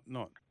 mate, not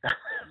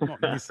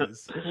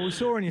Mrs. Well, we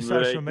saw on your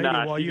social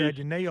media while you had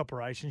your knee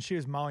operation, she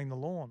was mowing the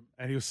lawn.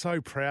 And he was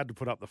so proud to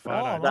put up the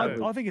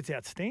photo. I think it's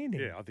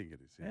outstanding. Yeah, I think it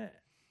is.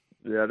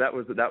 Yeah, that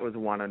was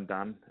one and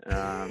done.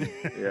 I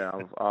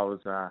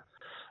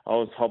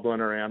was hobbling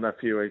around a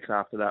few weeks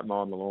after that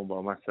mowing the lawn by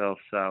myself.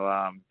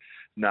 So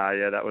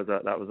that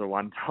was a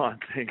one-time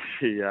thing.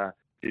 She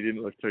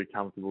didn't look too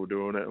comfortable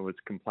doing it and was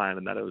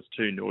complaining that it was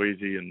too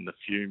noisy and the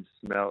fumes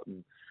smelt,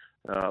 and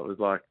it was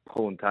like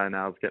pulling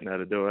toenails getting her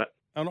to do it.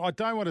 And I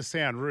don't want to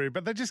sound rude,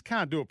 but they just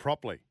can't do it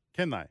properly,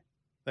 can they?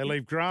 They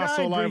leave grass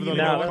all over the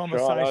lawn. No,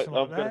 that's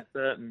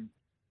right.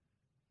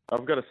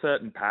 I've got a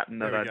certain pattern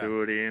that I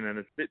do it in, and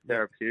it's a bit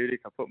therapeutic.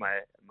 I put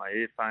my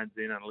earphones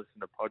in and listen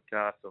to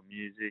podcasts or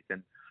music,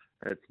 and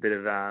it's a bit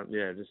of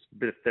just a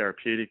bit of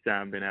therapeutic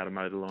being able to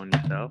mow the lawn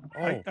yourself.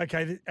 Oh.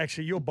 Okay,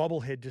 actually, your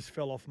bobblehead just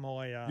fell off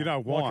my you know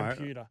why? My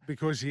computer.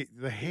 Because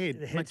the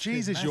head. But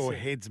Jesus, your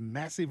head's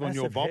massive on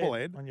your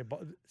bobblehead.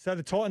 So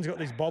the Titans got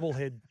these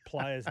bobblehead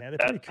players now. They're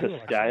pretty cool.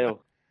 That's the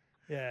scale.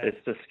 Yeah,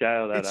 it's the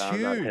scale that it's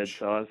huge. That head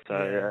size.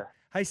 So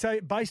Hey,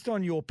 so based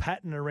on your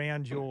pattern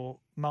around your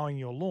mowing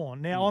your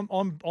lawn, now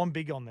I'm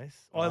big on this.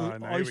 Here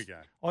we go.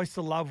 I used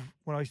to love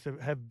when I used to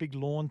have big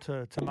lawn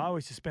to mow. I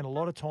used to spend a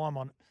lot of time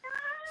on it.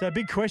 So a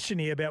big question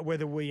here about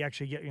whether we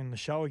actually get you on the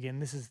show again.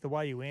 This is the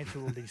way you answer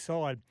will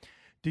decide.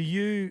 Do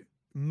you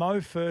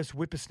mow first,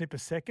 whippersnipper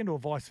second, or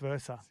vice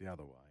versa? It's the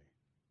other way.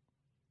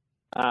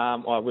 I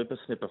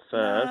whippersnipper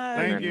first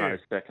and then mow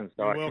second,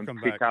 so I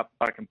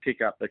can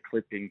pick up the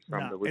clippings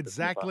from the whippersnipper.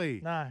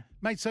 Exactly. No,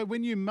 mate. So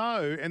when you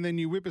mow and then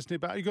you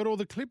whippersnipper, you got all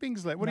the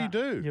clippings left. What do you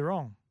do? You're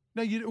wrong.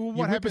 No,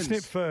 what happens? You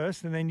whippersnip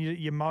first, and then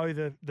you mow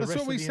the rest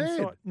of the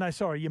inside. No,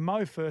 sorry, you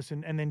mow first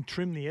and then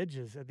trim the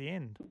edges at the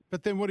end.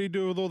 But then what do you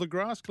do with all the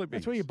grass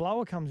clippings? That's where your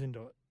blower comes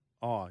into it.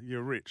 Oh,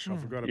 you're rich. I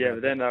forgot about that. Yeah,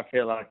 but then I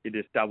feel like you're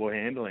just double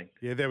handling.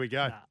 Yeah, there we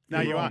go. No,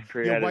 you are.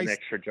 Create an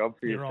extra job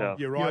for yourself.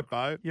 You're right,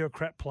 Beau. You're a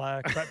crap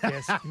player, crap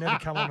guest. You never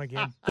come on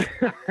again.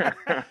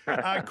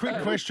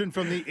 Quick question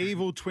from the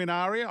evil twin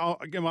Aria.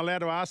 Am I allowed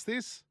to ask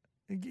this?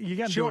 You're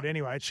going to do it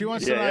anyway. She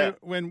wants to know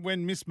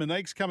when Miss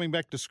Monique's coming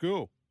back to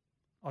school.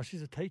 Oh,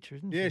 she's a teacher,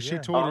 isn't she? Yeah, she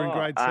taught her in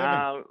grade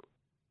 7.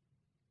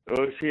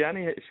 Well, she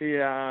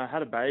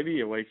had a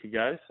baby a week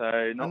ago,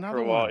 so not for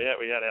a while yet.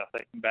 We had our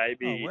second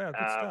baby. Oh, wow, good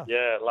stuff.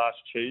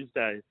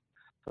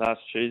 Last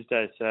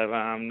Tuesday. So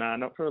no,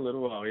 not for a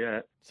little while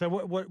yet. So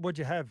what'd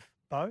you have,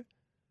 Beau?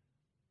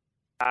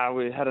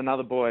 We had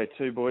another boy,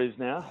 2 boys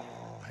now.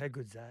 Oh, how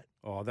good's that?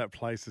 Oh, that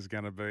place is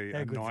going to be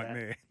a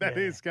nightmare. That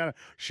is going to.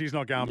 She's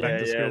not going back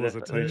to school as a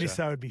teacher.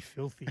 Misso would be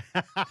filthy.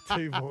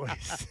 2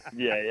 boys.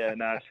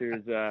 No, she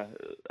was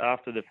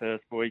after the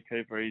first boy,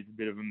 Cooper. He's a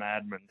bit of a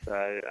madman. So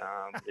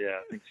I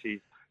think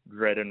she's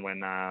dreading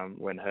when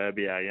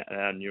Herbie,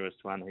 our newest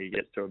one, he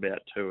gets to about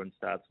 2 and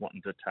starts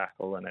wanting to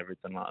tackle and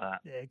everything like that.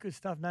 Yeah, good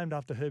stuff. Named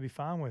after Herbie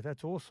Farnworth.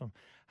 That's awesome.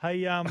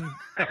 Hey, I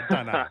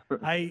don't know.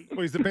 Hey,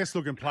 well, he's the best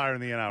looking player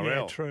in the NRL.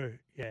 Yeah, true.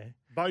 Yeah.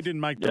 Beau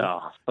didn't make the.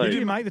 Did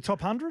you make the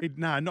top 100?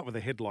 No, not with a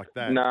head like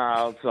that. No,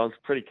 I was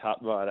pretty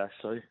cut by it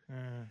actually.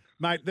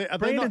 Mate,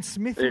 Brandon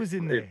Smith was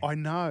in there. I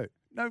know.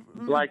 No,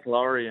 Blake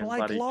Laurie and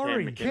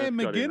Cam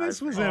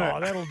McGuinness was in it. Oh,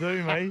 that'll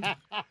do me.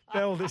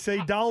 That'll do.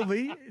 See,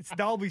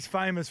 Dalby's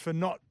famous for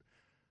not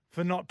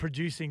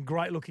producing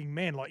great looking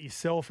men like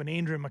yourself and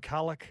Andrew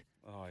McCulloch.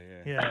 Oh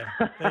yeah.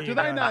 Yeah.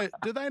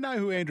 Do they know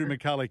who Andrew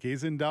McCulloch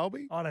is in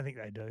Dalby? I don't think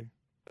they do.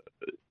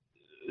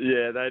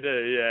 Yeah, they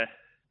do, yeah.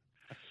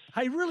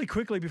 Hey, really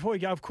quickly before we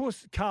go, of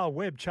course,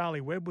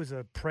 Charlie Webb was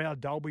a proud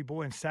Dalby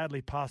boy and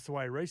sadly passed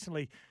away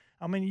recently.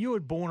 I mean, you were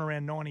born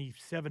around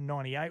 97,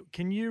 98.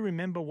 Can you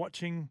remember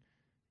watching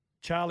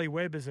Charlie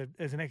Webb as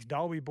an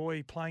ex-Dalby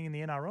boy playing in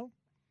the NRL?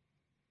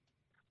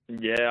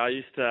 Yeah, I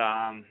used to.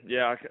 I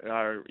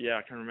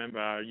can remember.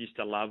 I used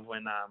to love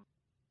when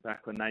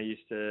back when they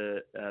used to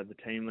the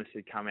team list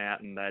would come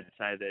out and they'd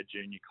say their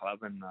junior club,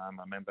 and I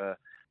remember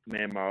me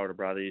and my older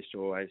brother used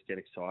to always get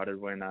excited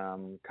when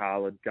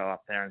Carl would go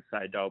up there and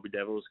say Dalby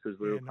Devils because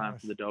we were playing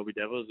for the Dalby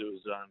Devils. It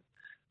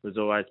was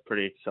always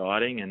pretty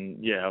exciting,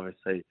 and yeah,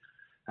 obviously.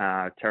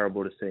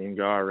 Terrible to see him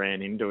go. I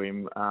ran into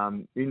him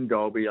in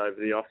Dalby over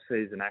the off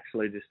season,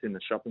 actually, just in the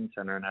shopping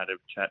centre, and had a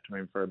chat to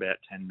him for about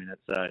 10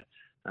 minutes. So,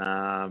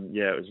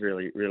 it was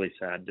really, really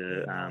sad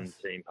to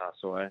see him pass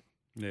away.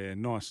 Yeah,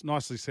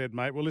 nicely said,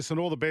 mate. Well, listen,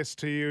 all the best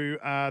to you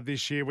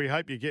this year. We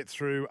hope you get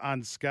through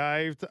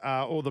unscathed.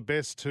 All the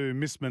best to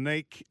Miss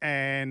Monique,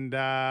 and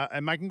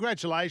mate,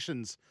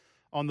 congratulations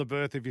on the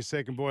birth of your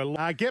second boy.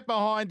 Get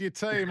behind your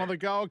team on the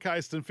Gold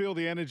Coast and feel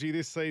the energy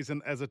this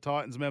season as a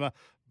Titans member.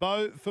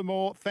 Beau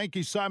Fermor, thank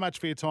you so much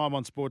for your time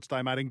on Sports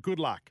Day, mate, and good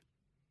luck.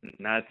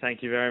 No,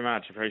 thank you very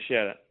much.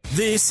 Appreciate it.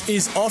 This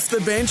is Off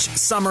the Bench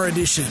Summer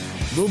Edition.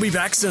 We'll be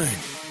back soon.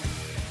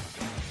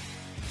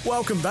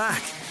 Welcome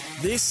back.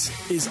 This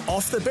is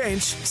Off the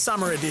Bench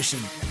Summer Edition.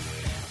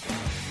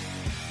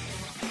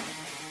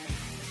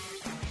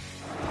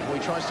 He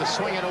tries to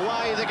swing it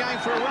away. They're going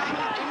for a run.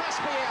 He must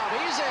be out.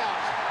 He is out.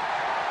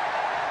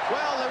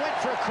 Well, they went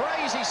for a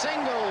crazy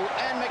single,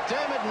 and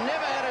McDermott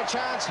never had a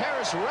chance.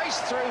 Harris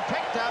raced through,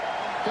 picked up,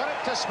 got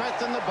it to Smith,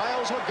 and the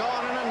bails were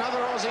gone, and another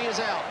Aussie is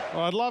out.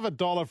 Well, I'd love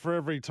 $1 for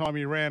every time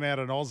he ran out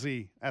an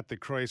Aussie at the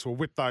crease or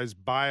whipped those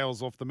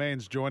bails off. The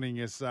man's joining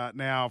us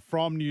now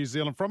from New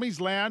Zealand, from his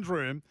lounge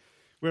room,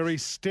 where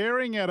he's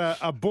staring at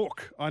a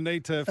book I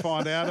need to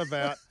find out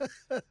about.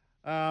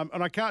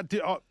 And I can't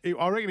do.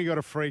 I reckon he got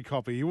a free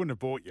copy. You wouldn't have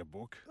bought your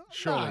book,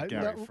 surely,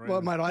 Gary.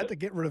 Well, mate, I had to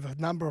get rid of a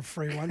number of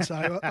free ones,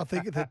 so I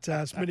think that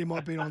Smitty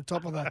might be on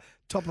top of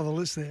the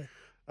list there.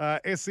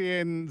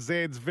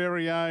 SENZ's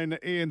very own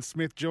Ian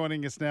Smith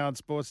joining us now on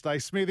Sports Day.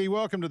 Smithy,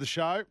 welcome to the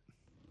show.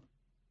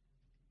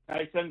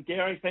 Hey, son,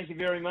 Gary, thank you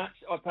very much.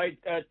 I paid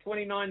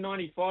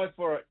 $29.95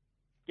 for it,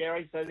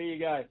 Gary. So there you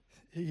go.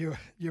 You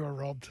were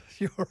robbed.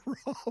 You were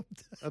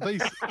robbed. Are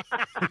these...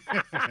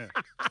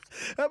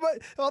 I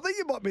think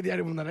you might be the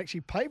only one that actually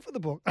paid for the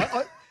book.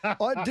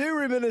 I do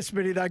remember,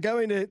 Smitty, though,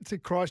 going to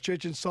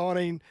Christchurch and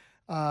signing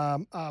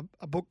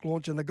a book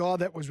launch, and the guy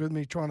that was with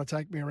me trying to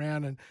take me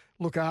around and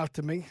look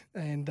after me,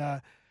 and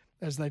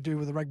as they do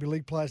with the rugby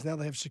league players now,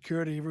 they have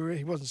security everywhere.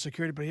 He wasn't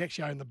security, but he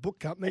actually owned the book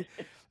company.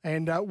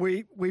 And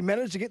we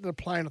managed to get to the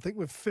plane, I think,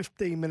 with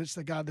 15 minutes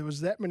to go. There was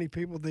that many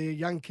people there,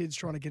 young kids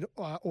trying to get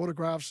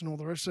autographs and all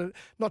the rest of it.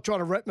 Not trying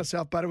to rep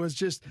myself, but it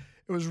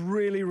was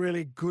really,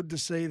 really good to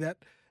see that,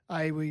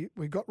 we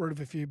got rid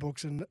of a few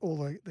books and all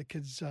the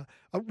kids.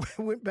 I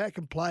went back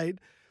and played.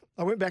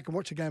 I went back and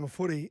watched a game of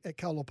footy at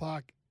Culver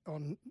Park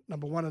on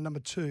number 1 and number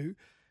 2.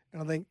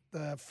 And I think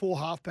the 4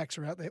 halfbacks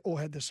are out there, all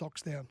had their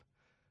socks down.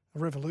 A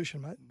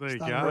revolution, mate. There you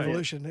Started go. A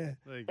revolution, yeah.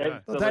 There you go.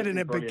 But they didn't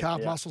have big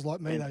calf muscles like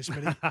me, though,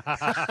 Smitty.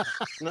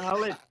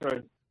 No, that's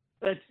true.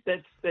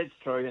 That's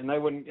true, and they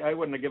wouldn't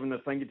have given the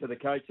finger to the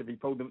coach if he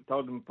told them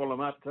to pull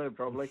them up too,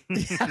 probably.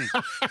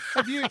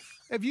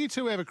 Have you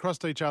two ever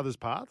crossed each other's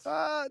paths?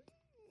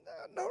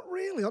 Not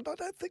really. I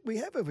don't think we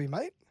have we,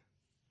 mate?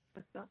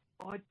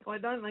 I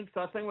don't think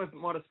so. I think we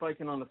might have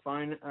spoken on the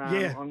phone.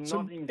 I'm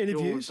some not even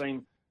interviews. sure we've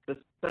been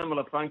the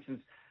similar functions.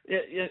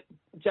 Yeah,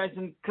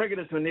 Jason,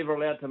 cricketers were never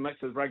allowed to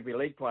mix with rugby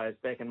league players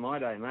back in my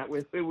day, mate.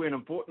 We weren't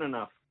important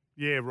enough.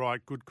 Yeah,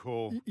 right. Good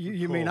call.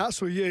 You mean us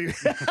or you?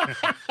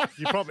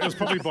 It was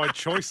probably by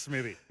choice,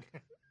 Smithy.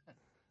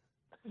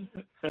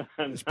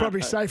 It's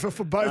probably safer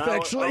for both,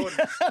 actually.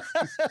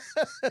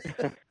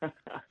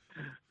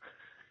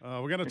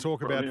 We're going to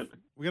talk about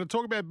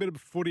a bit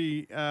of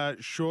footy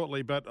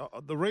shortly, but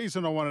the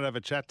reason I wanted to have a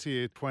chat to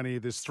you,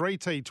 there's 3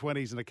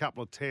 T20s and a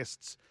couple of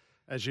tests.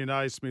 As you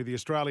know, Smithy,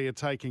 Australia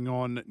taking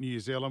on New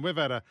Zealand. We've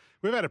had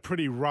a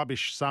pretty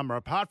rubbish summer,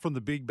 apart from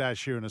the Big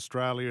Bash here in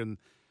Australia and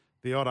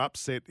the odd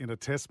upset in a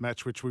test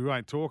match, which we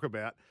won't talk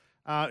about.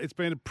 It's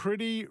been a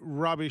pretty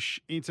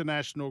rubbish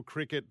international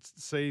cricket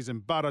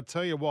season. But I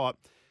tell you what,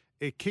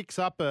 it kicks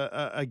up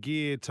a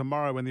gear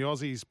tomorrow when the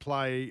Aussies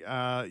play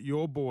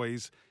your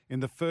boys in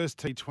the first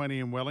T20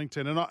 in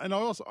Wellington. And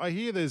I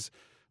hear there's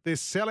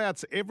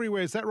sellouts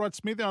everywhere. Is that right,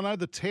 Smithy? I know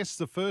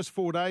the first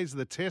 4 days of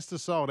the test are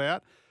sold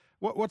out.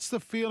 What's the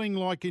feeling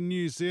like in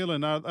New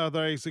Zealand? Are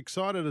they as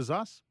excited as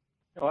us?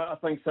 I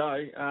think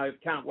so.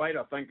 Can't wait,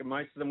 I think. And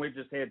most of them, we've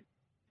just had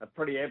a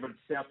pretty average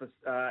South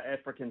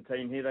African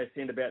team here. They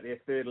sent about their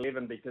third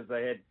 11 because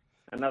they had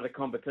another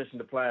competition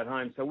to play at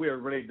home. So we were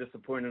really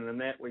disappointed in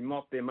that. We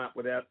mopped them up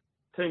without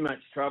too much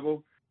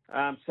trouble.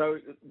 So,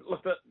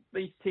 look,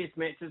 these test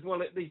matches,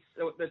 the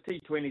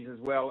T20s as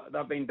well,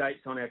 they've been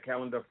dates on our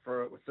calendar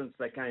since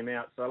they came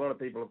out. So a lot of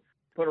people have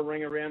put a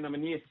ring around them.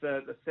 And yes,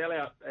 the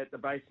sellout at the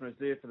Basin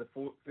Reserve for the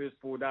first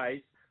 4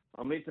 days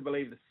I'm led to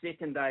believe the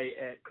second day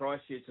at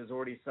Christchurch is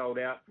already sold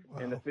out,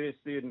 and the first,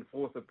 third, and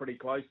fourth are pretty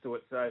close to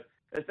it. So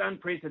it's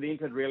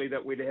unprecedented, really,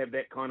 that we'd have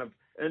that kind of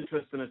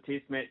interest in a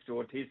test match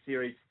or a test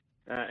series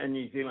in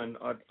New Zealand.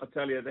 I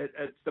tell you, that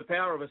it's the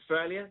power of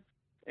Australia,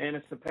 and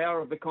it's the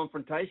power of the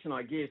confrontation,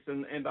 I guess,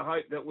 and the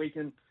hope that we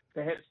can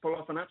perhaps pull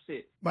off an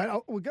upset. Mate,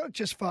 we've got to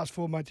just fast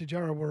forward, mate, to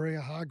Jared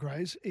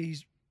Waerea-Hargreaves.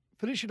 He's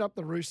finishing up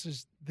the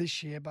Roosters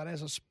this year, but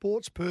as a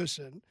sports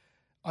person,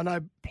 I know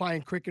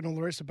playing cricket and all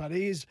the rest of it,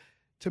 but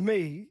to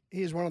me,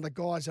 he is one of the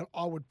guys that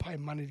I would pay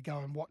money to go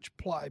and watch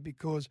play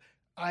because,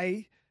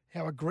 A,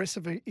 how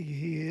aggressive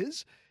he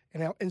is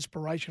and how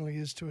inspirational he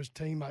is to his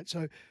teammates.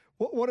 So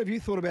what have you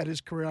thought about his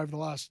career over the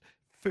last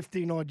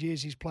 15-odd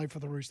years he's played for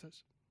the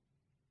Roosters?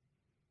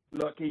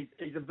 Look,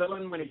 he's a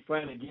villain when he's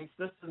playing against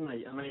us, isn't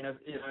he? I mean,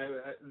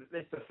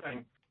 that's the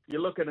thing. You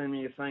look at him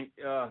and you think,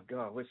 oh,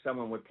 God, I wish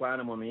someone would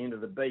plant him on the end of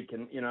the beak.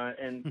 And,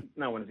 and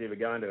no one's ever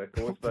going to, of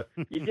course. But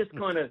you just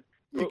kind of,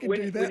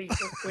 when he's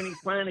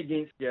playing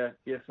against you,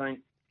 you think,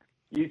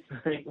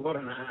 what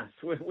an ass.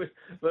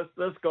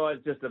 This guy's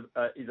just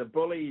he's a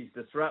bully,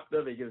 he's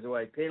disruptive, he gives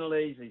away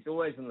penalties, he's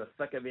always in the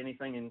thick of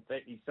anything. In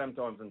fact, he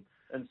sometimes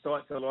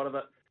incites a lot of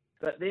it.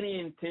 But then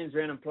he turns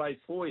around and plays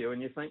for you,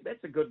 and you think,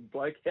 that's a good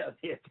bloke out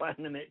there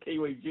playing in that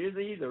Kiwi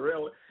jersey. He's a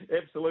real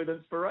absolute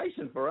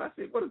inspiration for us.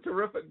 What a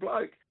terrific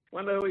bloke.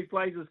 Wonder who he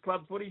plays his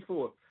club footy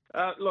for.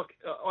 Look,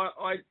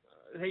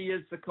 he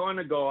is the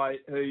kind of guy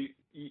who,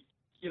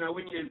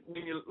 when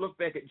you look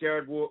back at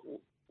Jared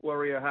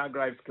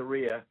Waerea-Hargreaves'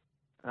 career,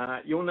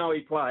 you'll know he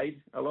played.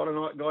 A lot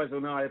of guys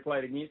will know he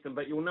played against him,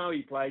 but you'll know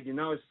he played. You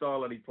know his style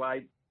that he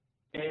played.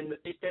 And,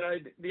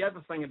 the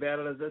other thing about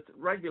it is that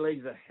rugby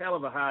league's a hell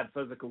of a hard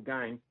physical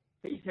game.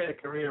 He's had a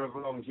career of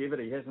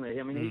longevity, hasn't he?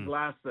 I mean, he's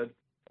lasted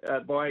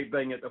by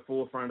being at the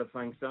forefront of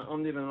things. So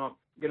I'm never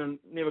going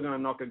to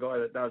knock a guy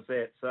that does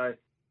that. So,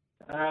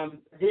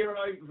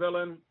 hero,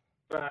 villain,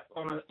 but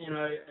on a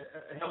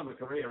hell of a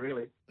career,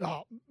 really.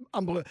 Oh,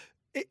 unbelievable.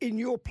 In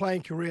your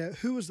playing career,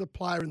 who was the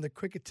player in the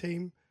cricket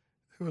team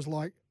who was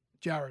like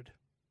Jared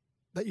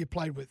that you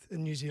played with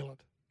in New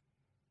Zealand?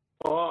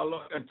 Oh,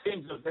 look, in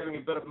terms of having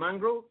a bit of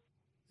mongrel,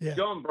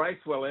 John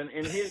Bracewell, and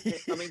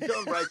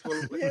John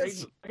Bracewell,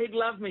 yes. he'd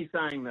love me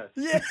saying this.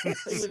 Yes.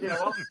 He was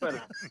our off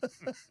spinner.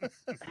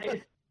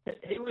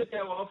 He was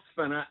our off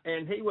spinner,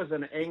 and he was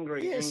an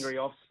angry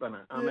off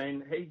spinner. I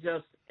mean, he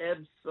just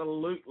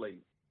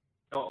absolutely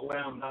got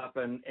wound up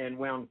and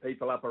wound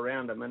people up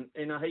around him. And,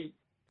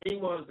 he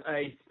was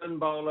a spin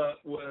bowler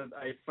with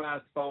a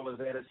fast bowler's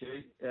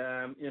attitude.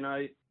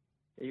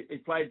 He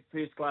played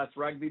first-class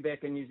rugby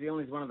back in New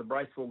Zealand. He's one of the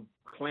Bracewell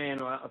clan.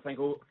 I think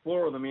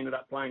four of them ended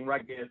up playing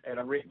rugby at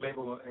a rep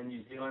level in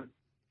New Zealand.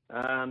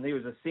 He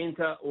was a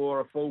centre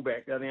or a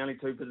fullback. They're the only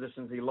two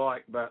positions he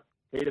liked, but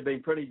he'd have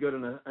been pretty good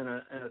in a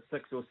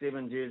 6 or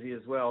 7 jersey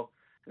as well.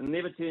 And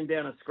never turned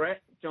down a scrap,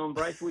 John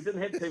Bracewell. We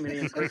didn't have too many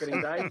in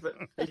cricketing days, but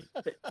he's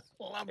the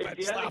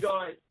only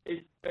guy.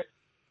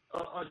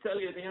 I tell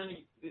you, the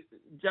only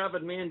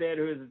Javed Mandad,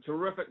 who is a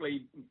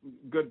terrifically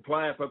good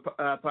player for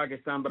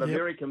Pakistan, but a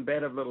very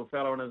combative little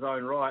fellow in his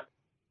own right,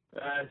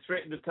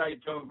 threatened to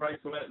take John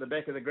Bracewell out the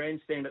back of the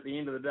grandstand at the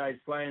end of the day's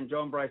play, and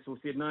John Bracewell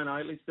said, no,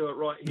 let's do it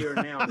right here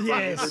and now.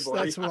 Yes,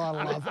 that's what I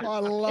love. I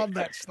love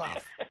that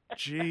stuff.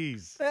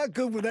 Jeez. How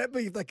good would that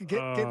be if they could get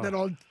that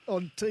on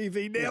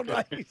TV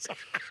nowadays?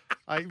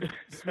 Hey,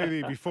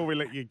 Smithy, before we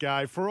let you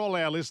go, for all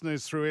our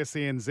listeners through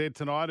SENZ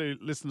tonight who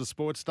listen to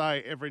Sports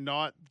Day every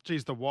night,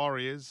 geez, the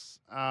Warriors,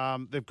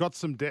 they've got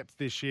some depth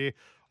this year.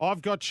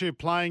 I've got you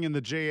playing in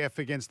the GF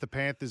against the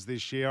Panthers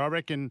this year. I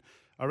reckon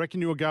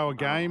you'll go a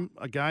game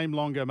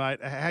longer,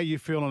 mate. How are you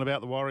feeling about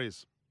the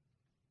Warriors?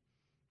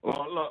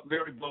 Well, look,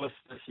 very bullish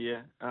this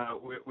year.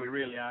 We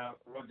really are.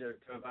 Roger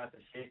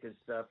Tuivasa-Sheck has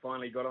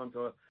finally got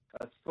onto a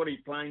footy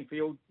playing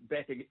field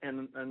back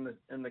in the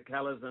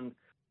colours. And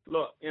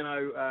look, they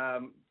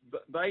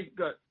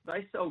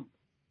sold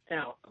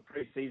out a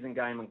pre-season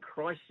game in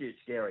Christchurch,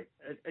 Gary.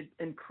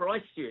 In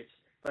Christchurch,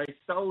 they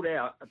sold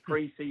out a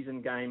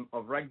pre-season game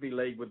of rugby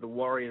league with the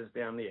Warriors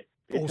down there.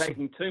 They're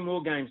taking 2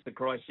 more games to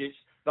Christchurch.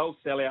 They'll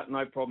sell out,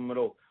 no problem at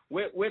all.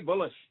 We're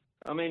bullish.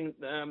 I mean,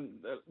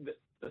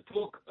 the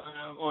talk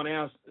on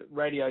our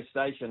radio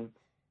station,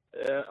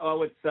 I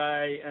would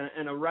say,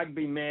 in a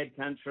rugby-mad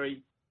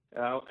country,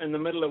 in the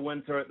middle of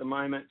winter at the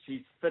moment,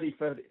 she's fitty.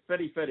 The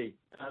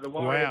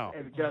Warriors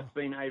have just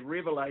been a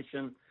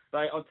revelation.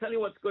 I'll tell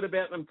you what's good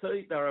about them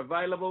too. They're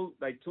available.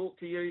 They talk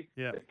to you.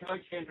 Yeah. The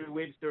coach, Andrew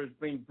Webster, has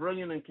been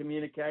brilliant in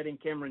communicating.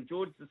 Cameron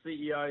George, the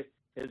CEO,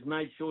 has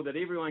made sure that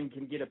everyone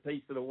can get a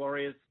piece of the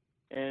Warriors.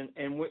 And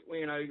I've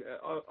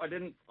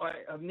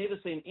never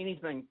seen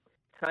anything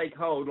take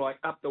hold like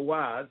up the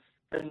wires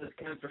in this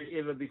country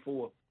ever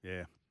before.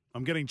 Yeah,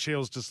 I'm getting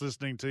chills just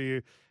listening to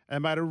you.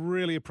 And, mate, I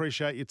really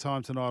appreciate your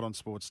time tonight on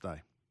Sports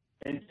Day.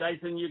 And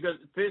Jason, you got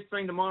first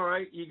thing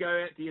tomorrow. You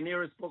go out to your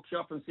nearest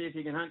bookshop and see if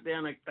you can hunt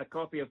down a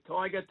copy of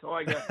Tiger,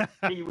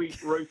 Kiwi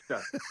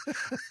Rooster.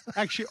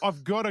 Actually,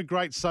 I've got a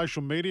great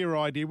social media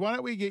idea. Why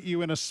don't we get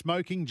you in a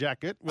smoking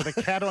jacket with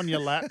a cat on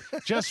your lap,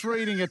 just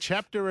reading a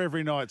chapter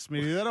every night,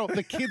 Smithy?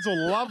 The kids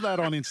will love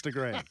that on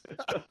Instagram.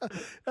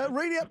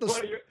 Read out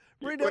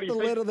the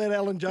letter that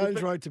Alan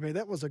Jones wrote to me.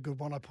 That was a good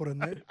one I put in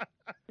there.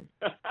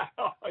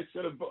 I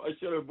should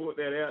have brought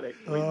that out,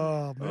 actually.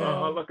 Oh, man.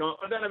 Oh, look,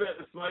 I don't know about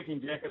the smoking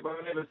jacket, but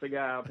I have a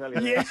cigar, I'll tell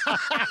you. Yeah.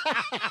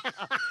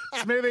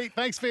 Smithy,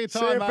 thanks for your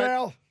time, See you, mate.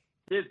 pal.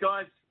 Cheers,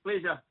 guys.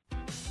 Pleasure.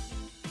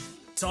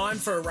 Time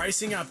for a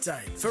racing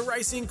update for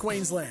Racing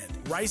Queensland.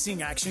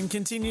 Racing action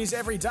continues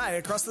every day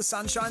across the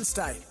Sunshine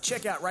State.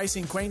 Check out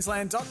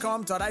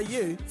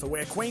racingqueensland.com.au for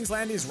where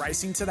Queensland is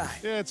racing today.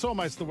 Yeah, it's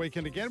almost the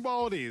weekend again.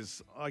 Well, it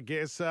is, I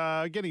guess.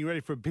 Getting ready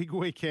for a big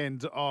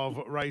weekend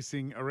of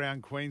racing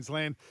around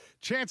Queensland.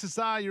 Chances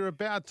are you're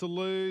about to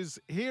lose.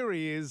 Here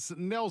he is,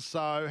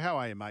 Nelso. How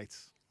are you,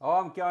 mates? Oh,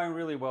 I'm going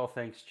really well,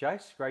 thanks,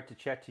 Jace. Great to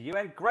chat to you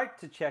and great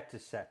to chat to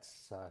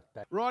Sats.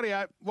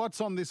 Rightio, what's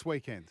on this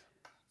weekend?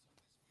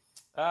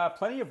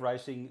 Plenty of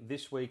racing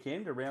this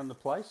weekend around the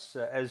place,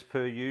 as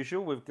per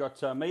usual. We've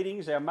got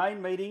meetings. Our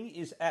main meeting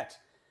is at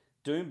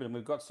Doomben.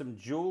 We've got some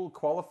dual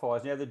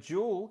qualifiers. Now, the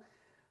dual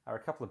are a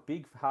couple of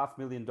big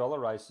 $500,000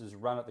 races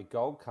run at the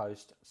Gold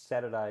Coast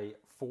Saturday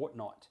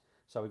fortnight.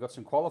 So we've got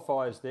some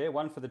qualifiers there,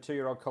 one for the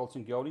 2-year-old Colts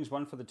and Geldings,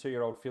 one for the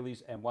 2-year-old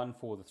fillies, and one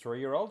for the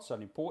 3-year-olds. So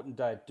an important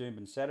day at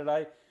Doomben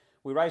Saturday.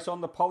 We race on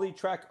the Poly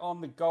track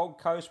on the Gold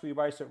Coast. We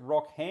race at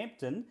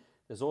Rockhampton.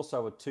 There's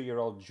also a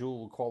 2-year-old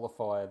dual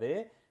qualifier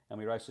there. And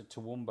we race at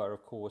Toowoomba,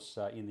 of course,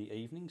 in the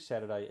evening,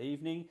 Saturday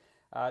evening.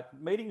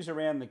 Meetings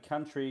around the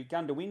country,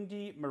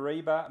 Gundawindi,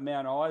 Mareeba,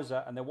 Mount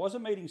Isa, and there was a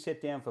meeting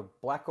set down for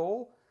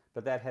Blackall,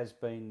 but that has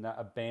been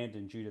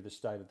abandoned due to the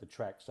state of the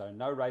track. So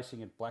no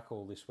racing at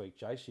Blackall this week,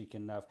 Jace.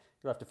 You'll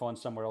have to find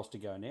somewhere else to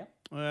go now.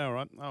 All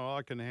right. Oh,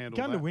 I can handle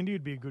that. Gundawindi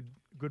would be a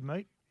good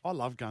meet. I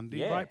love Gundy.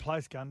 Yeah. Great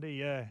place, Gundy,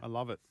 yeah. I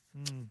love it.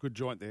 Good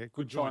joint there.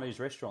 Good Chinese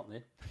restaurant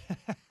there.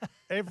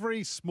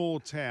 Every small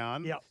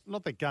town,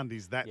 not that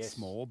Gundy's that Yes.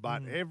 small,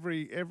 but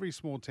every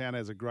small town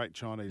has a great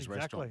Chinese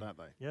restaurant, don't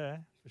they? Yeah,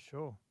 for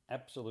sure.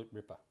 Absolute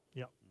ripper.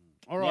 Yep.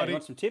 All Now, right. you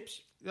want some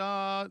tips?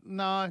 No,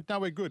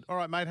 we're good. All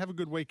right, mate, have a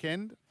good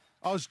weekend.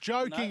 I was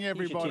joking, No,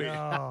 everybody. here's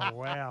Oh,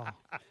 wow.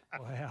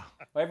 Wow.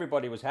 Well,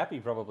 everybody was happy,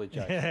 probably,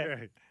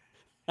 Jace.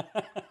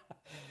 Yeah.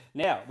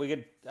 Now, we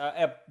get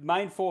our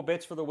main 4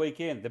 bets for the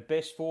weekend. The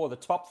best 4, the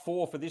top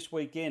 4 for this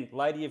weekend.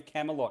 Lady of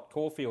Camelot,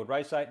 Caulfield,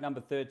 race 8,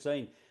 number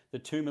 13. The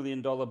 $2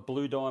 million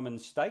Blue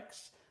Diamond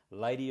Stakes.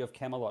 Lady of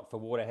Camelot for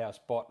Waterhouse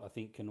Bott, I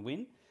think, can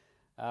win.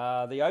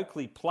 The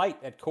Oakley Plate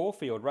at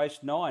Caulfield, race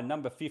 9,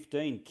 number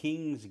 15.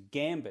 King's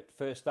Gambit,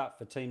 first up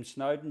for Team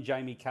Snowden.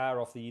 Jamie Carr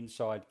off the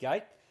inside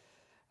gate.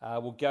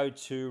 We'll go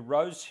to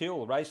Rose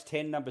Hill, race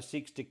 10, number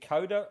 6.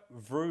 Dakota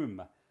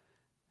Vroom.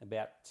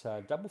 About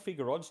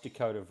double-figure odds,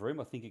 Dakota Vroom.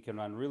 I think it can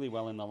run really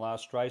well in the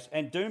last race.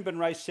 And Doomben,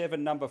 race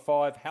 7, number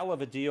 5. Hell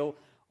of a deal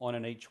on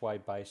an each-way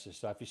basis.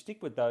 So if you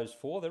stick with those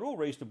 4, they're all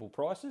reasonable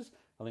prices.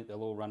 I think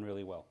they'll all run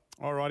really well.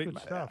 All righty. Good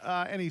stuff.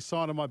 Any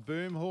sign of my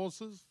boom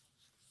horses?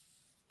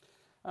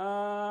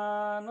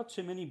 Not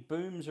too many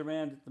booms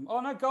around. Oh,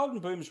 no, Golden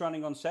Boom's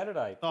running on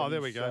Saturday. Oh,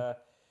 there we go.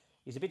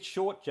 He's a bit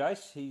short,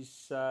 Jace.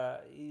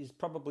 He's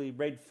probably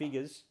red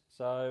figures.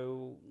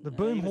 So The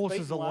boom he was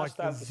horses beaten are like last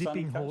the over the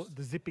Sunny Coast.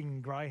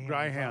 zipping greyhounds.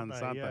 Greyhounds,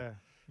 aren't they?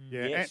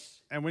 Yeah.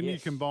 Yes. And when you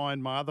Yes.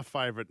 combine my other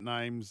favourite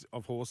names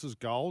of horses,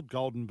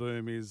 Golden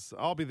Boom is.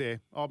 I'll be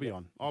there. I'll be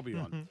on.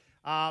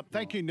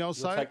 Thank you,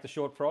 Nelson. You'll take the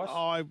short price?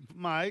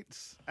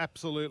 Mates,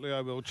 absolutely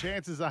I will.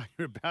 Chances are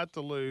you're about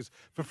to lose.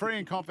 For free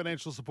and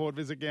confidential support,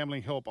 visit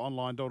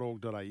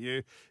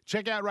gamblinghelponline.org.au.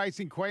 Check out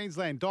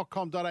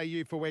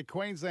racingqueensland.com.au for where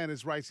Queensland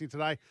is racing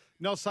today.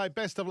 Nelson,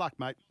 best of luck,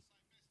 mate.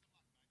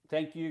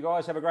 Thank you,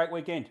 guys. Have a great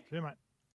weekend. See you, mate.